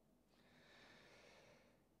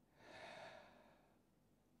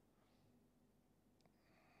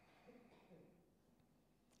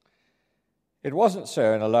 It wasn't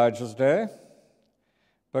so in Elijah's day,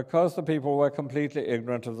 because the people were completely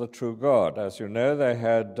ignorant of the true God. As you know, they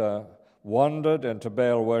had wandered into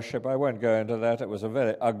Baal worship. I won't go into that. It was a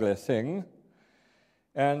very ugly thing.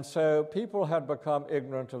 And so people had become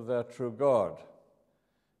ignorant of their true God.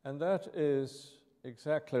 And that is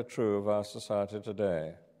exactly true of our society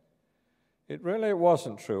today. It really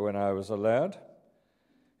wasn't true when I was a lad.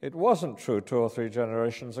 It wasn't true 2 or 3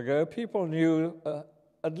 generations ago. People knew,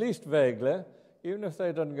 at least vaguely, even if they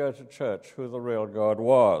didn't go to church, who the real God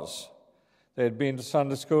was. They'd been to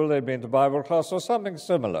Sunday school, they'd been to Bible class, or something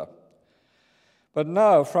similar. But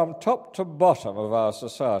now, from top to bottom of our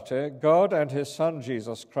society, God and his Son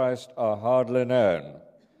Jesus Christ are hardly known.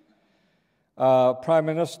 Our Prime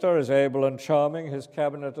Minister is able and charming, his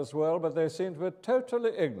cabinet as well, but they seem to be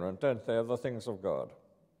totally ignorant, don't they, of the things of God.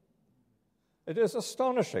 It is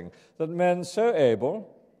astonishing that men so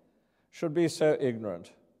able should be so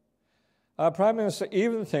ignorant. Our Prime Minister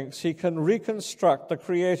even thinks he can reconstruct the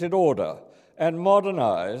created order and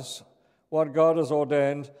modernize what God has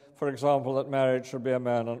ordained, for example, that marriage should be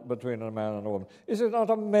between a man and a woman. Is it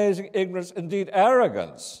not amazing ignorance, indeed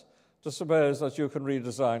arrogance, to suppose that you can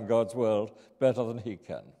redesign God's world better than he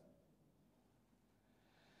can?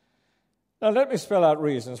 Now, let me spell out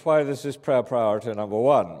reasons why this is prayer priority number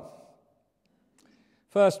one.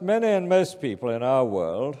 First, many and most people in our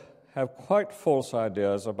world have quite false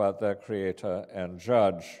ideas about their Creator and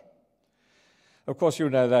Judge. Of course, you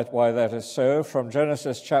know why that is so. From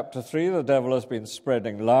Genesis chapter 3, the devil has been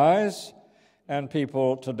spreading lies, and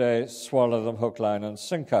people today swallow them hook, line, and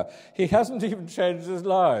sinker. He hasn't even changed his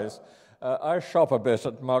lies. I shop a bit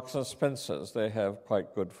at Marks and Spencer's. They have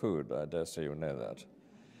quite good food. I dare say you know that.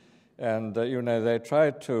 And, they try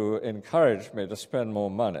to encourage me to spend more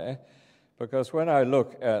money, because when I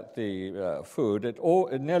look at the food, it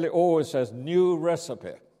nearly always says new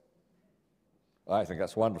recipe. I think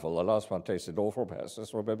that's wonderful. The last one tasted awful. Perhaps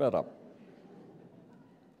this will be better.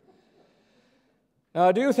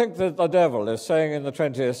 Now, do you think that the devil is saying in the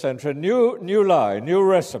 20th century, new lie, new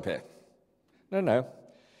recipe? No.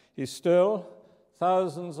 He's still,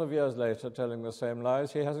 thousands of years later, telling the same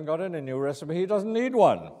lies. He hasn't got any new recipe. He doesn't need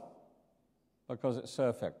one, because it's so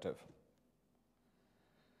effective.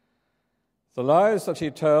 The lies that he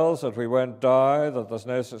tells, that we won't die, that there's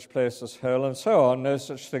no such place as hell, and so on, no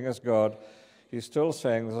such thing as God, he's still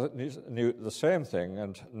saying the same thing,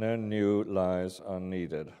 and no new lies are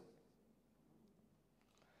needed.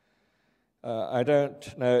 I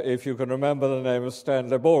don't know if you can remember the name of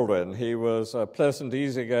Stanley Baldwin. He was a pleasant,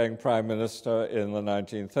 easygoing prime minister in the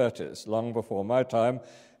 1930s, long before my time,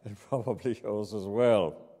 and probably yours as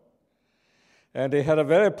well. And he had a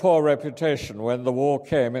very poor reputation when the war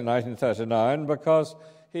came in 1939 because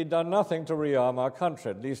he'd done nothing to rearm our country,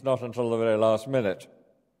 at least not until the very last minute.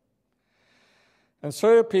 And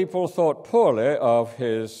so people thought poorly of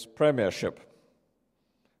his premiership.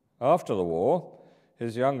 After the war,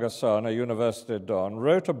 his younger son, a university don,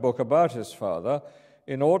 wrote a book about his father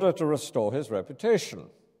in order to restore his reputation.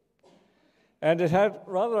 And it had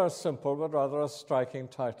rather a simple but rather a striking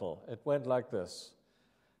title. It went like this: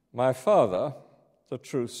 My Father, the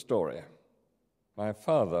True Story. My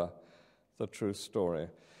Father, the True Story.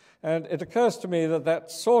 And it occurs to me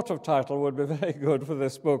that sort of title would be very good for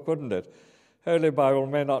this book, wouldn't it? Holy Bible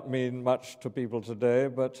may not mean much to people today,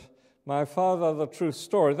 but My Father, the True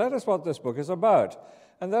Story, that is what this book is about.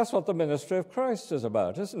 And that's what the ministry of Christ is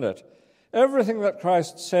about, isn't it? Everything that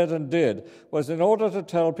Christ said and did was in order to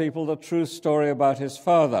tell people the true story about his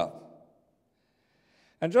Father.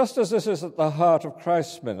 And just as this is at the heart of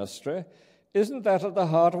Christ's ministry, isn't that at the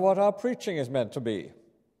heart of what our preaching is meant to be?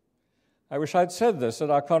 I wish I'd said this at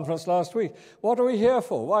our conference last week. What are we here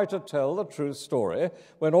for? Why, to tell the true story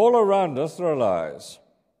when all around us there are lies.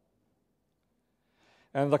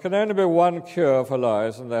 And there can only be one cure for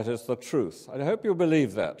lies, and that is the truth. I hope you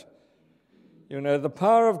believe that. You know, the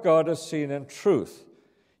power of God is seen in truth.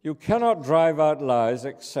 You cannot drive out lies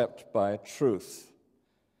except by truth.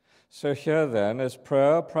 So here then is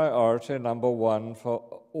prayer priority number one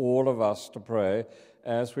for all of us to pray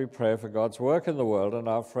as we pray for God's work in the world and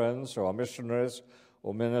our friends or our missionaries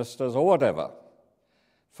or ministers or whatever.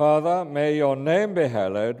 Father, may your name be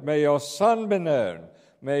hallowed, may your Son be known,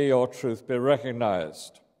 may your truth be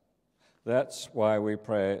recognized. That's why we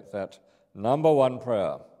pray that number one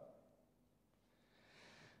prayer.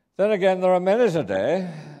 Then again, there are many today,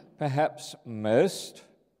 perhaps most,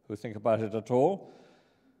 who think about it at all,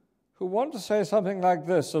 who want to say something like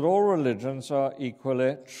this, that all religions are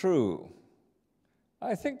equally true.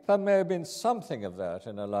 I think there may have been something of that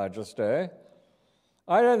in Elijah's day.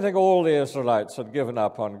 I don't think all the Israelites had given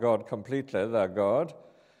up on God completely, their God,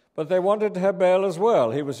 but they wanted to have Baal as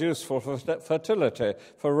well. He was useful for fertility,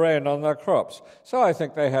 for rain on their crops. So I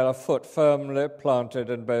think they had a foot firmly planted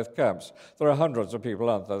in both camps. There are hundreds of people,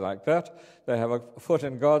 aren't there, like that? They have a foot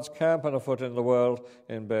in God's camp and a foot in the world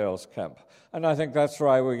in Baal's camp. And I think that's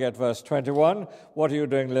why we get verse 21. What are you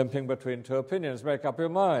doing limping between two opinions? Make up your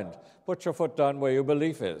mind. Put your foot down where your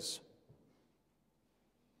belief is.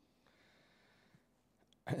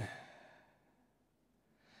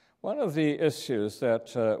 One of the issues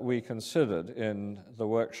that we considered in the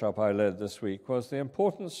workshop I led this week was the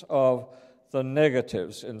importance of the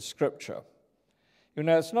negatives in Scripture. You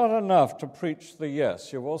know, it's not enough to preach the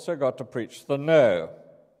yes. You've also got to preach the no.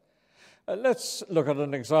 Let's look at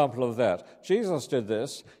an example of that. Jesus did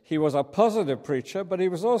this. He was a positive preacher, but he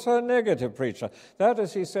was also a negative preacher. That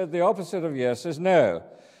is, he said the opposite of yes is no.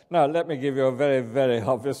 Now, let me give you a very, very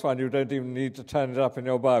obvious one. You don't even need to turn it up in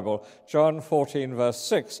your Bible. John 14, verse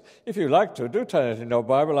 6. If you like to, do turn it in your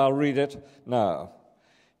Bible. I'll read it now.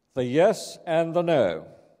 The yes and the no.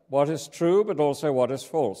 What is true, but also what is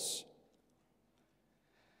false.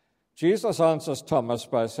 Jesus answers Thomas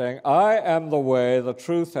by saying, I am the way, the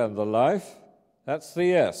truth, and the life. That's the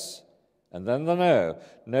yes. And then the no.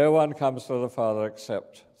 No one comes to the Father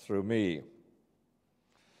except through me.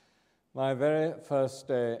 My very first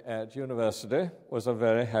day at university was a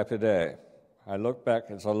very happy day. I look back,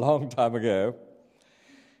 it's a long time ago.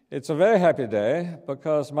 It's a very happy day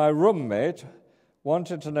because my roommate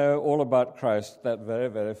wanted to know all about Christ that very,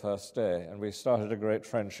 very first day, and we started a great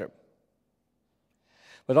friendship.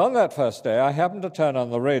 But on that first day, I happened to turn on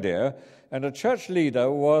the radio, and a church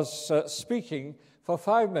leader was speaking for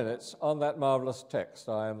 5 minutes on that marvelous text,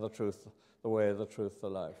 I am the truth, the way, the truth, the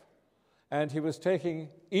life. And he was taking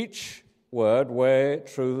each word, way,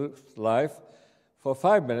 truth, life, for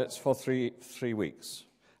 5 minutes for three weeks.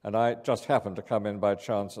 And I just happened to come in by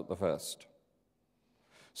chance at the first.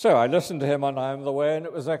 So I listened to him on I am the way, and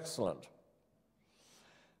it was excellent.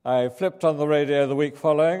 I flipped on the radio the week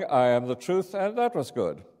following, I am the truth, and that was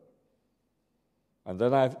good. And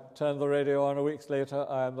then I turned the radio on a week later,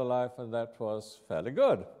 I am the life, and that was fairly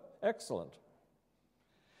good. Excellent.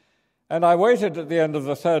 And I waited at the end of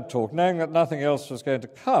the third talk, knowing that nothing else was going to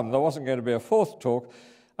come. There wasn't going to be a fourth talk.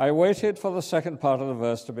 I waited for the second part of the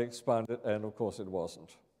verse to be expounded, and of course it wasn't.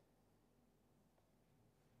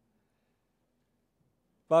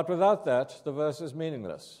 But without that, the verse is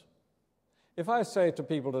meaningless. If I say to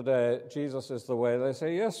people today, Jesus is the way, they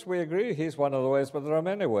say, yes, we agree, he's one of the ways, but there are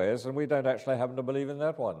many ways, and we don't actually happen to believe in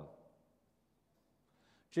that one.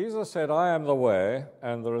 Jesus said, I am the way,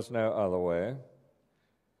 and there is no other way.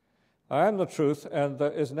 I am the truth, and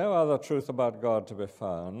there is no other truth about God to be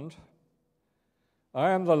found. I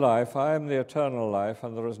am the life, I am the eternal life,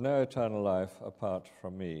 and there is no eternal life apart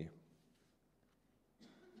from me.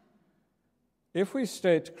 If we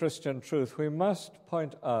state Christian truth, we must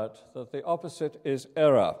point out that the opposite is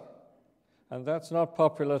error. And that's not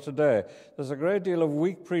popular today. There's a great deal of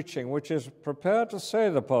weak preaching which is prepared to say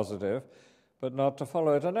the positive, but not to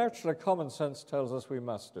follow it. And actually, common sense tells us we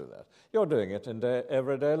must do that. You're doing it in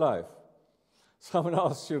everyday life. Someone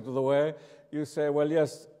asks you the way, you say, well,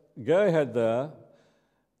 yes, go ahead there,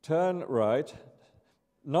 turn right,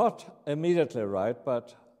 not immediately right,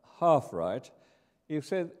 but half right. You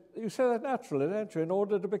say that naturally, don't you, in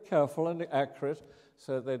order to be careful and accurate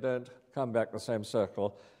so they don't come back the same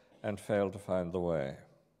circle and fail to find the way.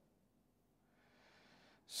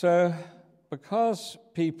 So, because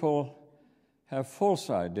people have false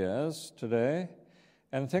ideas today,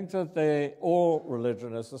 and think that all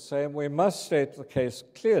religion is the same, we must state the case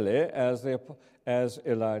clearly as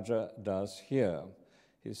Elijah does here.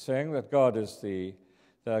 He's saying that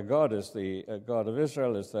their God is the God of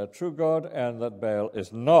Israel, is their true God, and that Baal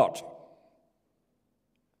is not.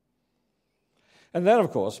 And then,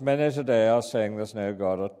 of course, many today are saying there's no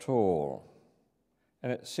God at all.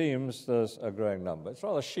 And it seems there's a growing number. It's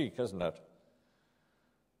rather chic, isn't it?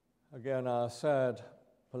 Again, our sad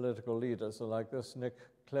political leaders are like this. Nick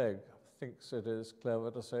Clegg thinks it is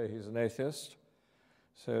clever to say he's an atheist.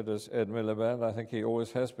 So does Ed Miliband. I think he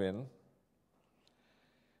always has been.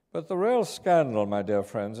 But the real scandal, my dear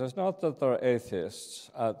friends, is not that there are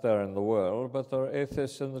atheists out there in the world, but there are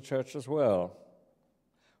atheists in the church as well.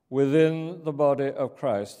 Within the body of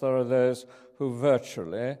Christ, there are those who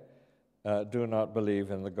virtually do not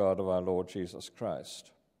believe in the God of our Lord Jesus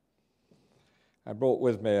Christ. I brought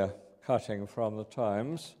with me a cutting from the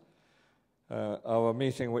Times of a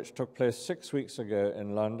meeting which took place 6 weeks ago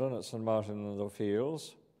in London at St. Martin in the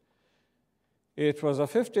Fields. It was a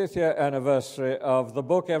 50th year anniversary of the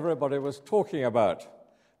book everybody was talking about,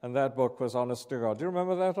 and that book was Honest to God. Do you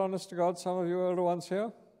remember that, Honest to God, some of you older ones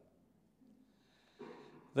here?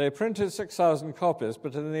 They printed 6,000 copies,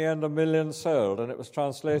 but in the end 1 million sold, and it was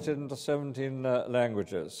translated into 17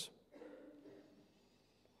 languages.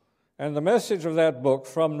 And the message of that book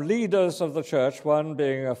from leaders of the church, one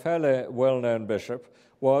being a fairly well-known bishop,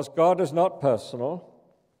 was God is not personal,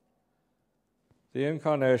 the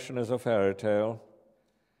incarnation is a fairy tale,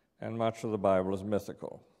 and much of the Bible is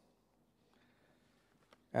mythical.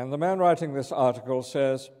 And the man writing this article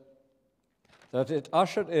says that it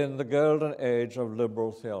ushered in the golden age of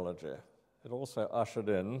liberal theology. It also ushered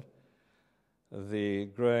in the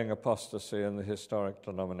growing apostasy in the historic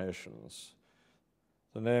denominations.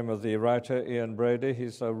 The name of the writer, Ian Brady,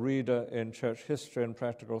 he's a reader in church history and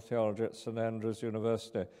practical theology at St. Andrews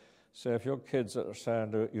University. So if your kid's at St.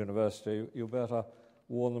 Andrews University, you better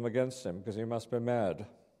warn them against him, because he must be mad.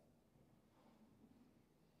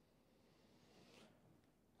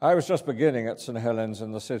 I was just beginning at St. Helens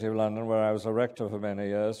in the City of London, where I was a rector for many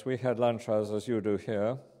years. We had lunch hours as you do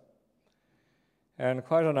here, and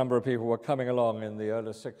quite a number of people were coming along in the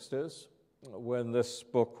early 60s when this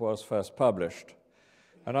book was first published.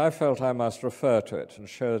 And I felt I must refer to it and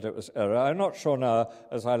show that it was error. I'm not sure now,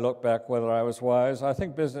 as I look back, whether I was wise. I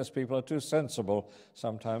think business people are too sensible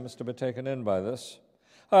sometimes to be taken in by this.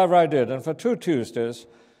 However, I did, and for 2 Tuesdays,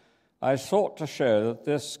 I sought to show that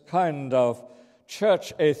this kind of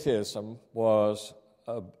church atheism was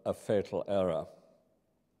a fatal error.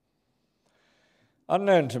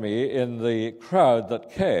 Unknown to me, in the crowd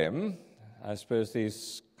that came, I suppose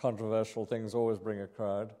these controversial things always bring a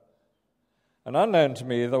crowd, and unknown to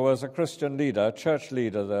me, there was a Christian leader, church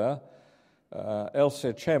leader there,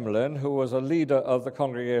 Elsie Chamberlain, who was a leader of the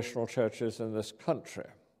congregational churches in this country.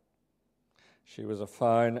 She was a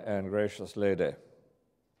fine and gracious lady.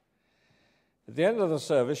 At the end of the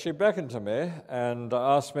service, she beckoned to me and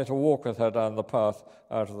asked me to walk with her down the path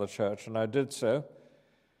out of the church, and I did so.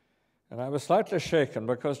 And I was slightly shaken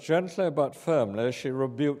because gently but firmly she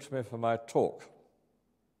rebuked me for my talk.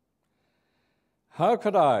 How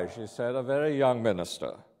could I, she said, a very young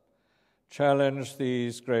minister, challenge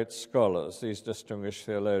these great scholars, these distinguished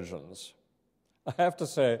theologians? I have to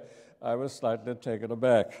say, I was slightly taken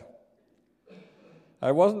aback.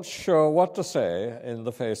 I wasn't sure what to say in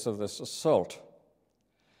the face of this assault,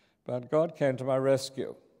 but God came to my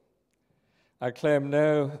rescue. I claim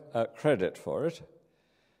no credit for it,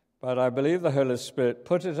 but I believe the Holy Spirit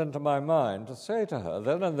put it into my mind to say to her,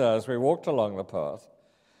 then and there as we walked along the path,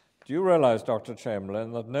 do you realize, Dr.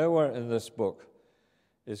 Chamberlain, that nowhere in this book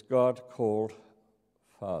is God called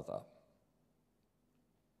Father?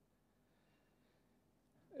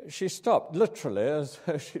 She stopped, literally, as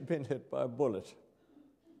though she'd been hit by a bullet.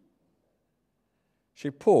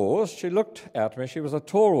 She paused, she looked at me, she was a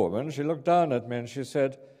tall woman, she looked down at me and she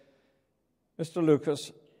said, Mr.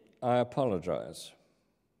 Lucas, I apologize.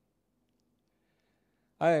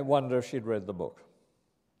 I wonder if she'd read the book.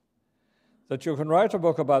 That you can write a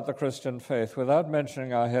book about the Christian faith without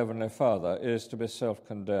mentioning our Heavenly Father is to be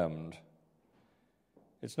self-condemned.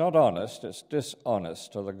 It's not honest, it's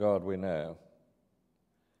dishonest to the God we know.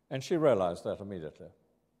 And she realized that immediately.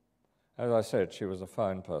 As I said, she was a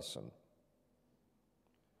fine person.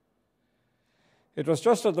 It was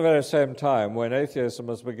just at the very same time when atheism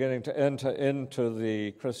was beginning to enter into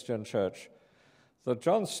the Christian church that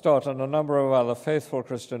John Stott and a number of other faithful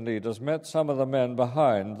Christian leaders met some of the men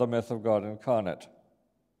behind the myth of God incarnate.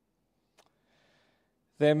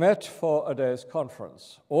 They met for a day's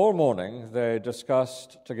conference. All morning they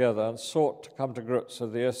discussed together and sought to come to grips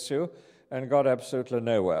with the issue and got absolutely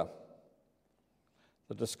nowhere.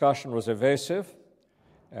 The discussion was evasive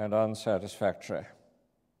and unsatisfactory.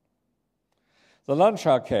 The lunch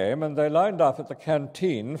hour came, and they lined up at the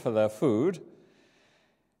canteen for their food,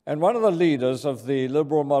 and one of the leaders of the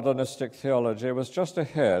liberal modernistic theology was just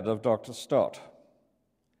ahead of Dr. Stott.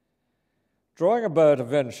 Drawing a bow at a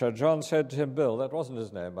venture, John said to him, Bill, that wasn't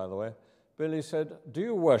his name, by the way, Bill, he said, do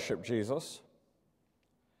you worship Jesus?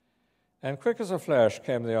 And quick as a flash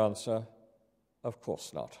came the answer, of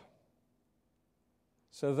course not.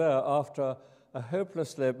 So there, after a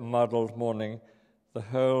hopelessly muddled morning, the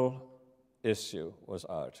whole issue was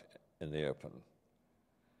out in the open.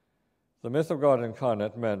 The myth of God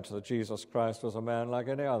incarnate meant that Jesus Christ was a man like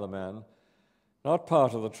any other man, not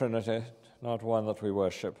part of the Trinity, not one that we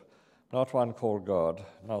worship, not one called God,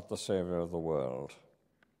 not the Savior of the world.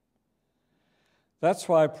 That's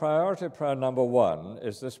why priority prayer number 1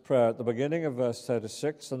 is this prayer at the beginning of verse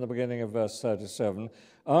 36 and the beginning of verse 37.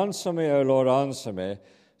 Answer me, O Lord, answer me,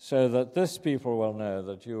 so that this people will know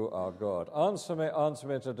that you are God. Answer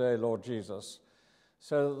me today, Lord Jesus,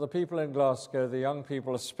 so that the people in Glasgow, the young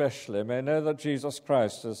people especially, may know that Jesus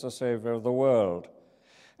Christ is the Savior of the world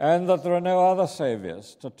and that there are no other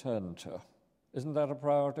Saviors to turn to. Isn't that a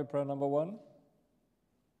priority prayer number 1?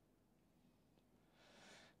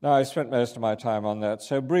 Now, I spent most of my time on that,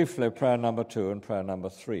 so briefly, prayer number 2 and prayer number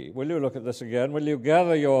 3. Will you look at this again? Will you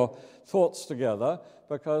gather your thoughts together?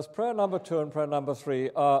 Because prayer number 2 and prayer number 3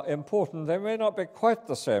 are important. They may not be quite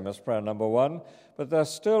the same as prayer number 1, but they're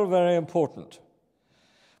still very important.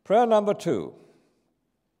 Prayer number 2.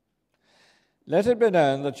 Let it be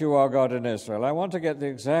known that you are God in Israel. I want to get the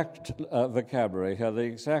exact vocabulary here, the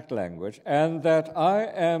exact language, and that I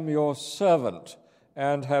am your servant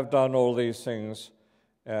and have done all these things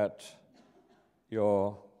at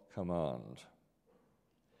your command.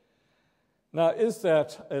 Now, is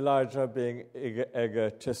that Elijah being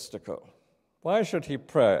egotistical? Why should he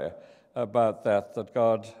pray about that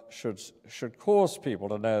God should cause people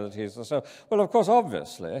to know that he's the Son? Well, of course,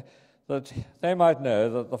 obviously, that they might know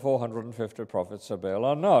that the 450 prophets of Baal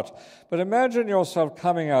are not. But imagine yourself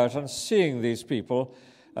coming out and seeing these people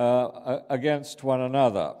against one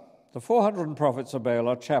another. The 400 prophets of Baal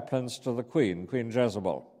are chaplains to the Queen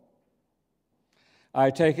Jezebel. I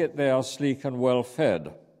take it they are sleek and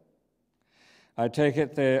well-fed. I take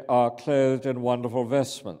it they are clothed in wonderful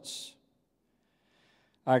vestments.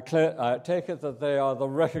 I take it that they are the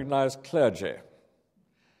recognized clergy,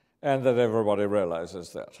 and that everybody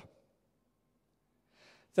realizes that.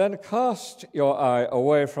 Then cast your eye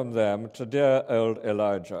away from them to dear old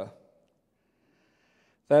Elijah,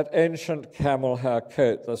 that ancient camel hair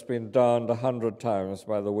coat that's been darned 100 times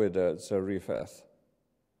by the widow at Zarephath,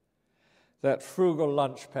 that frugal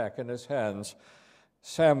lunch pack in his hands,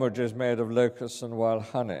 sandwiches made of locusts and wild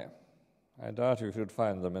honey. I doubt if you'd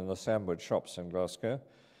find them in the sandwich shops in Glasgow,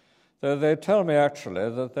 though they tell me actually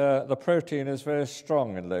that the protein is very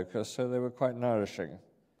strong in locusts, so they were quite nourishing.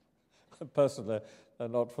 Personally, they're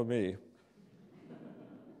not for me.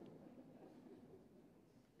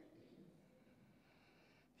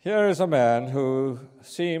 Here is a man who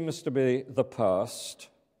seems to be the past,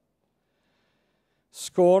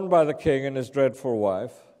 scorned by the king and his dreadful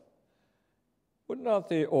wife. Would not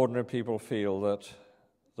the ordinary people feel that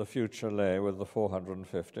the future lay with the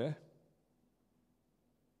 450?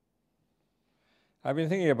 I've been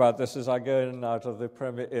thinking about this as I go in and out of the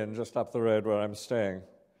Premier Inn just up the road where I'm staying.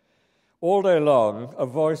 All day long, a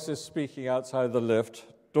voice is speaking outside the lift,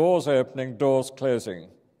 doors opening, doors closing.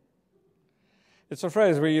 It's a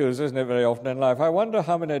phrase we use, isn't it, very often in life. I wonder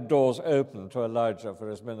how many doors opened to Elijah for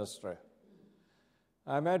his ministry.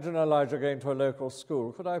 I imagine Elijah going to a local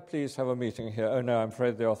school. Could I please have a meeting here? Oh, no, I'm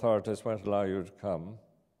afraid the authorities won't allow you to come.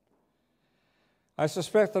 I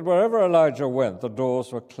suspect that wherever Elijah went, the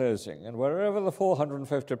doors were closing, and wherever the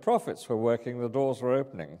 450 prophets were working, the doors were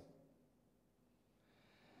opening.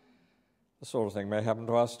 The sort of thing may happen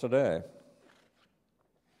to us today.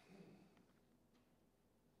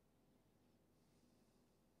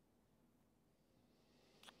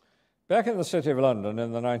 Back in the City of London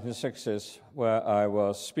in the 1960s, where I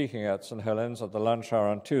was speaking at St. Helens at the lunch hour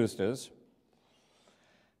on Tuesdays,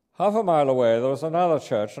 half a mile away there was another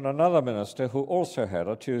church and another minister who also had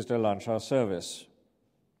a Tuesday lunch hour service.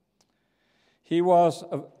 He was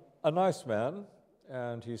a nice man,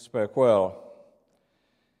 and he spoke well.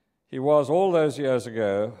 He was, all those years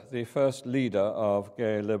ago, the first leader of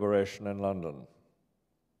gay liberation in London.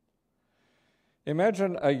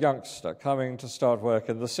 Imagine a youngster coming to start work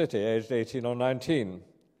in the city, aged 18 or 19.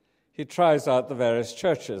 He tries out the various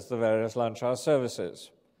churches, the various lunch hour services.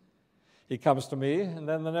 He comes to me, and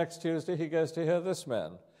then the next Tuesday he goes to hear this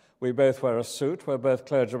man. We both wear a suit. We're both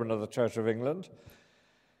clergymen of the Church of England.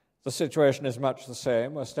 The situation is much the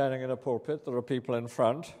same. We're standing in a pulpit. There are people in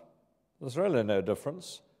front. There's really no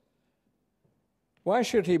difference. Why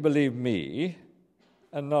should he believe me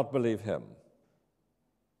and not believe him?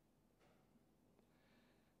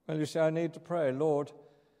 Well, you see, I need to pray, Lord,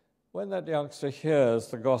 when that youngster hears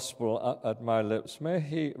the gospel at my lips, may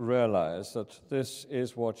he realize that this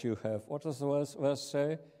is what you have. What does the verse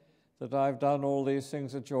say? That I've done all these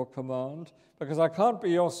things at your command? Because I can't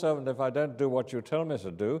be your servant if I don't do what you tell me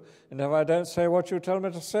to do, and if I don't say what you tell me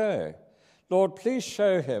to say. Lord, please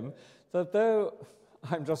show him that though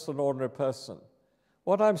I'm just an ordinary person,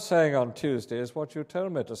 what I'm saying on Tuesday is what you tell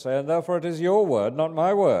me to say, and therefore it is your word, not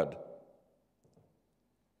my word.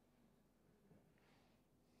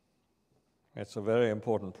 It's a very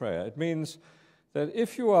important prayer. It means that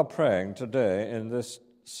if you are praying today in this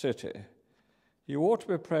city, you ought to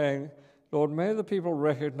be praying, Lord, may the people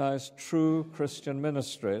recognize true Christian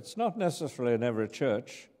ministry. It's not necessarily in every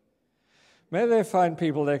church. May they find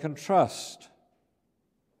people they can trust.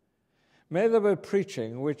 May there be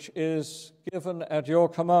preaching which is given at your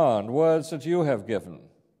command, words that you have given.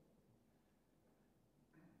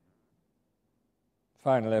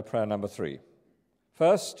 Finally, prayer number 3.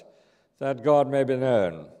 First, that God may be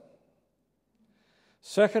known.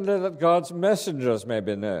 Secondly, that God's messengers may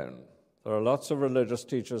be known. There are lots of religious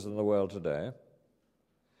teachers in the world today.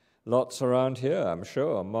 Lots around here, I'm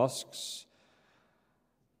sure, mosques,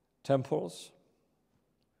 temples.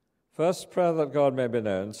 First, prayer that God may be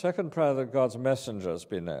known. Second, prayer that God's messengers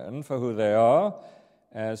be known for who they are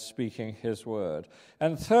as speaking his word.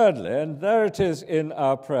 And thirdly, and there it is in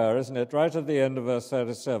our prayer, isn't it, right at the end of verse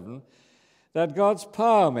 37, that God's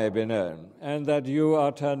power may be known and that you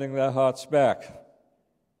are turning their hearts back.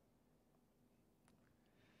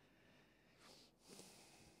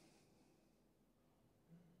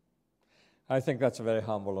 I think that's a very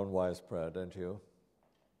humble and wise prayer, don't you?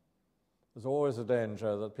 There's always a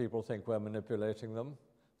danger that people think we're manipulating them.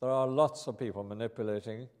 There are lots of people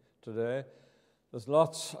manipulating today. There's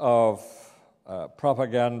lots of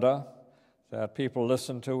propaganda that people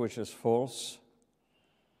listen to which is false.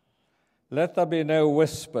 Let there be no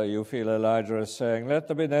whisper, you feel Elijah is saying. Let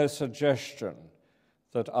there be no suggestion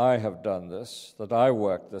that I have done this, that I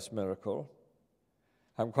worked this miracle.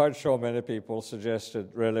 I'm quite sure many people suggest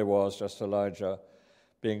it really was just Elijah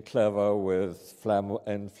being clever with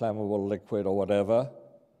inflammable liquid or whatever.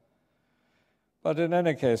 But in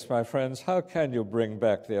any case, my friends, how can you bring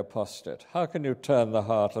back the apostate? How can you turn the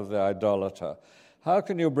heart of the idolater? How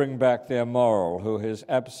can you bring back the immoral who is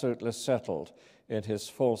absolutely settled in his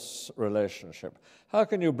false relationship? How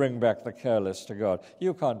can you bring back the careless to God?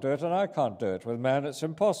 You can't do it, and I can't do it. With man, it's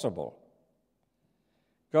impossible.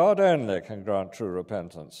 God only can grant true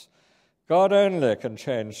repentance. God only can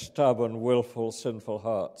change stubborn, willful, sinful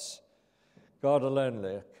hearts. God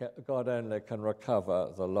only can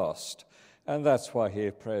recover the lost. And that's why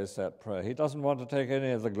he prays that prayer. He doesn't want to take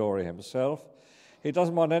any of the glory himself. He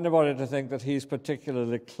doesn't want anybody to think that he's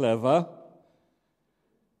particularly clever.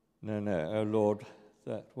 No, oh Lord,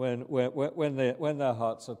 that when their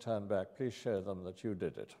hearts are turned back, please show them that you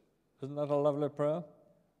did it. Isn't that a lovely prayer?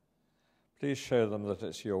 Please show them that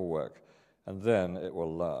it's your work, and then it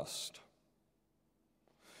will last.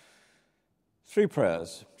 3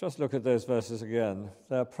 prayers. Just look at those verses again.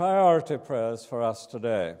 They're priority prayers for us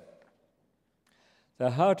today. They're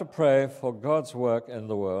how to pray for God's work in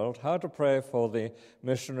the world, how to pray for the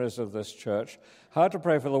missionaries of this church, how to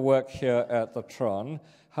pray for the work here at the Tron,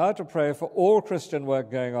 how to pray for all Christian work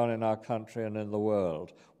going on in our country and in the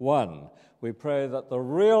world. 1, we pray that the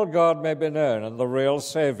real God may be known and the real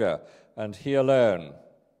Savior, and he alone.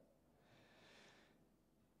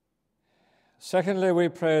 Secondly, we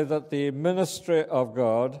pray that the ministry of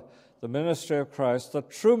God, the ministry of Christ, the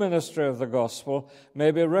true ministry of the gospel,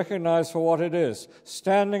 may be recognized for what it is,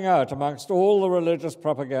 standing out amongst all the religious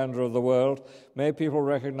propaganda of the world. May people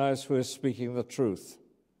recognize who is speaking the truth.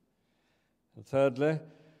 And thirdly,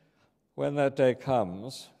 when that day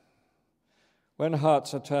comes, when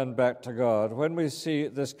hearts are turned back to God, when we see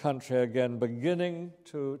this country again beginning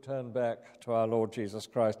to turn back to our Lord Jesus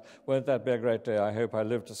Christ, won't that be a great day? I hope I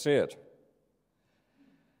live to see it.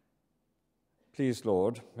 Please,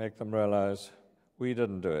 Lord, make them realize we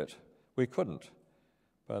didn't do it. We couldn't,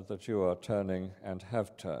 but that you are turning and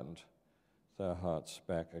have turned their hearts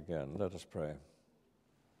back again. Let us pray.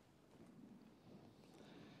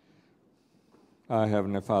 Our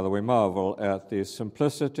Heavenly Father, we marvel at the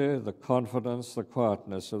simplicity, the confidence, the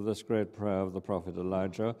quietness of this great prayer of the prophet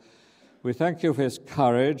Elijah. We thank you for his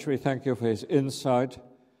courage. We thank you for his insight.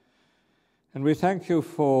 And we thank you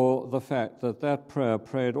for the fact that that prayer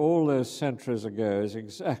prayed all those centuries ago is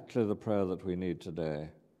exactly the prayer that we need today.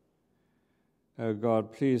 Oh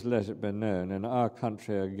God, please let it be known in our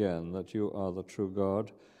country again that you are the true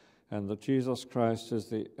God and that Jesus Christ is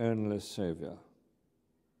the only Savior.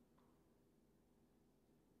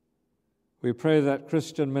 We pray that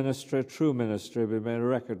Christian ministry, true ministry, be made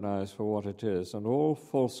recognized for what it is, and all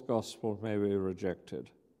false gospel may be rejected.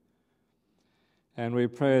 And we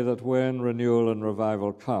pray that when renewal and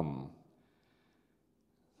revival come,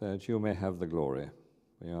 that you may have the glory.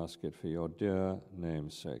 We ask it for your dear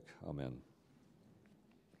name's sake. Amen.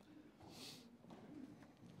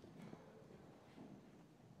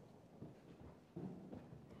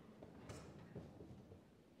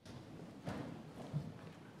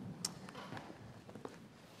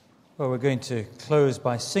 Well, we're going to close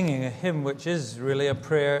by singing a hymn which is really a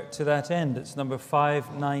prayer to that end. It's number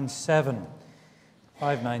 597.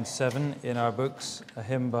 597 in our books, a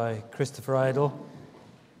hymn by Christopher Idle,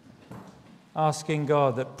 asking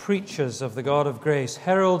God that preachers of the God of grace,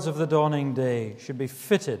 heralds of the dawning day, should be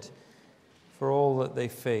fitted for all that they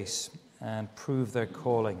face and prove their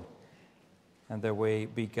calling and their way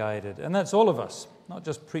be guided. And that's all of us, not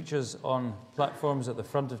just preachers on platforms at the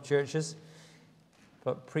front of churches,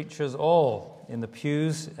 but preachers all in the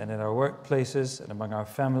pews and in our workplaces and among our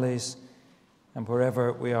families and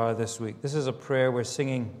wherever we are this week. This is a prayer we're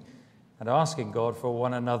singing and asking God for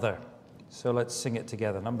one another. So let's sing it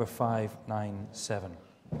together. Number 597.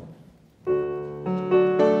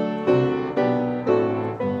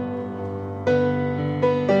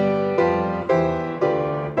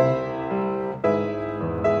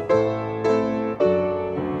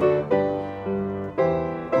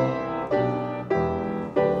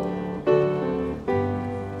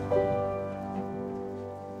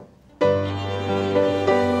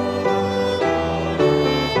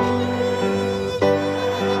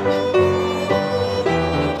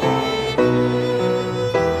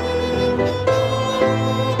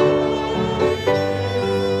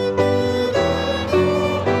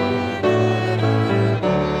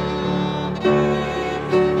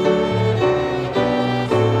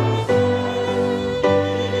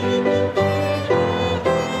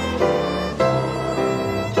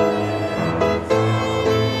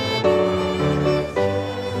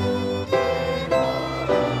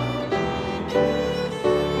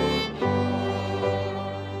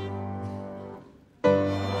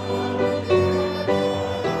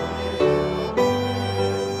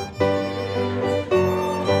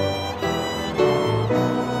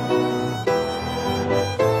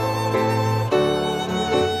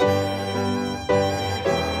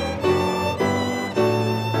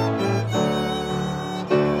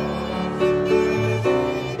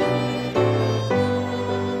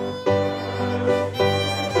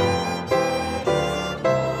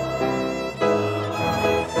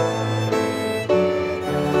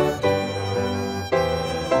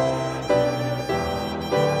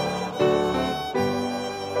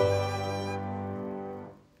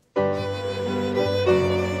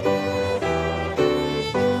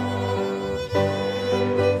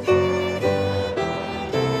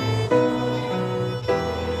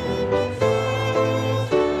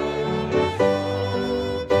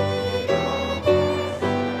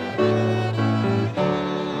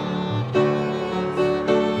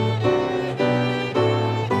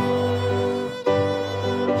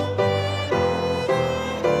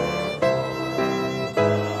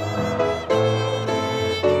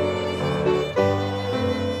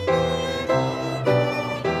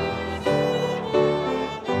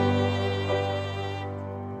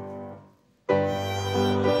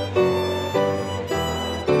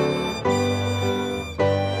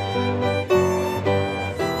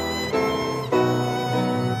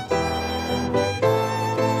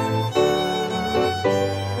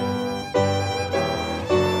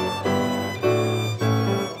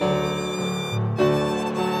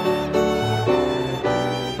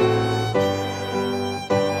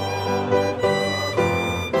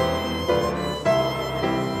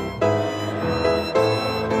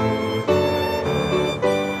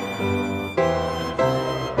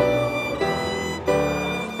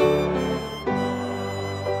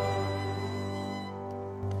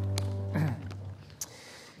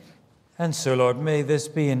 And so, Lord, may this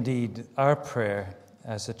be indeed our prayer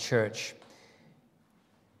as a church,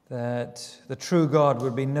 that the true God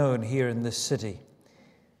would be known here in this city,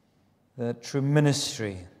 that true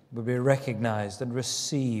ministry would be recognized and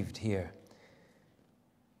received here,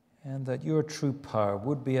 and that your true power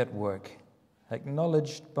would be at work,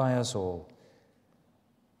 acknowledged by us all.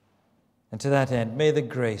 And to that end, may the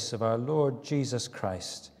grace of our Lord Jesus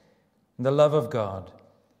Christ, And the love of God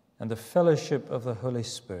and the fellowship of the Holy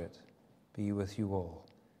Spirit be with you all.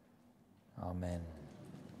 Amen.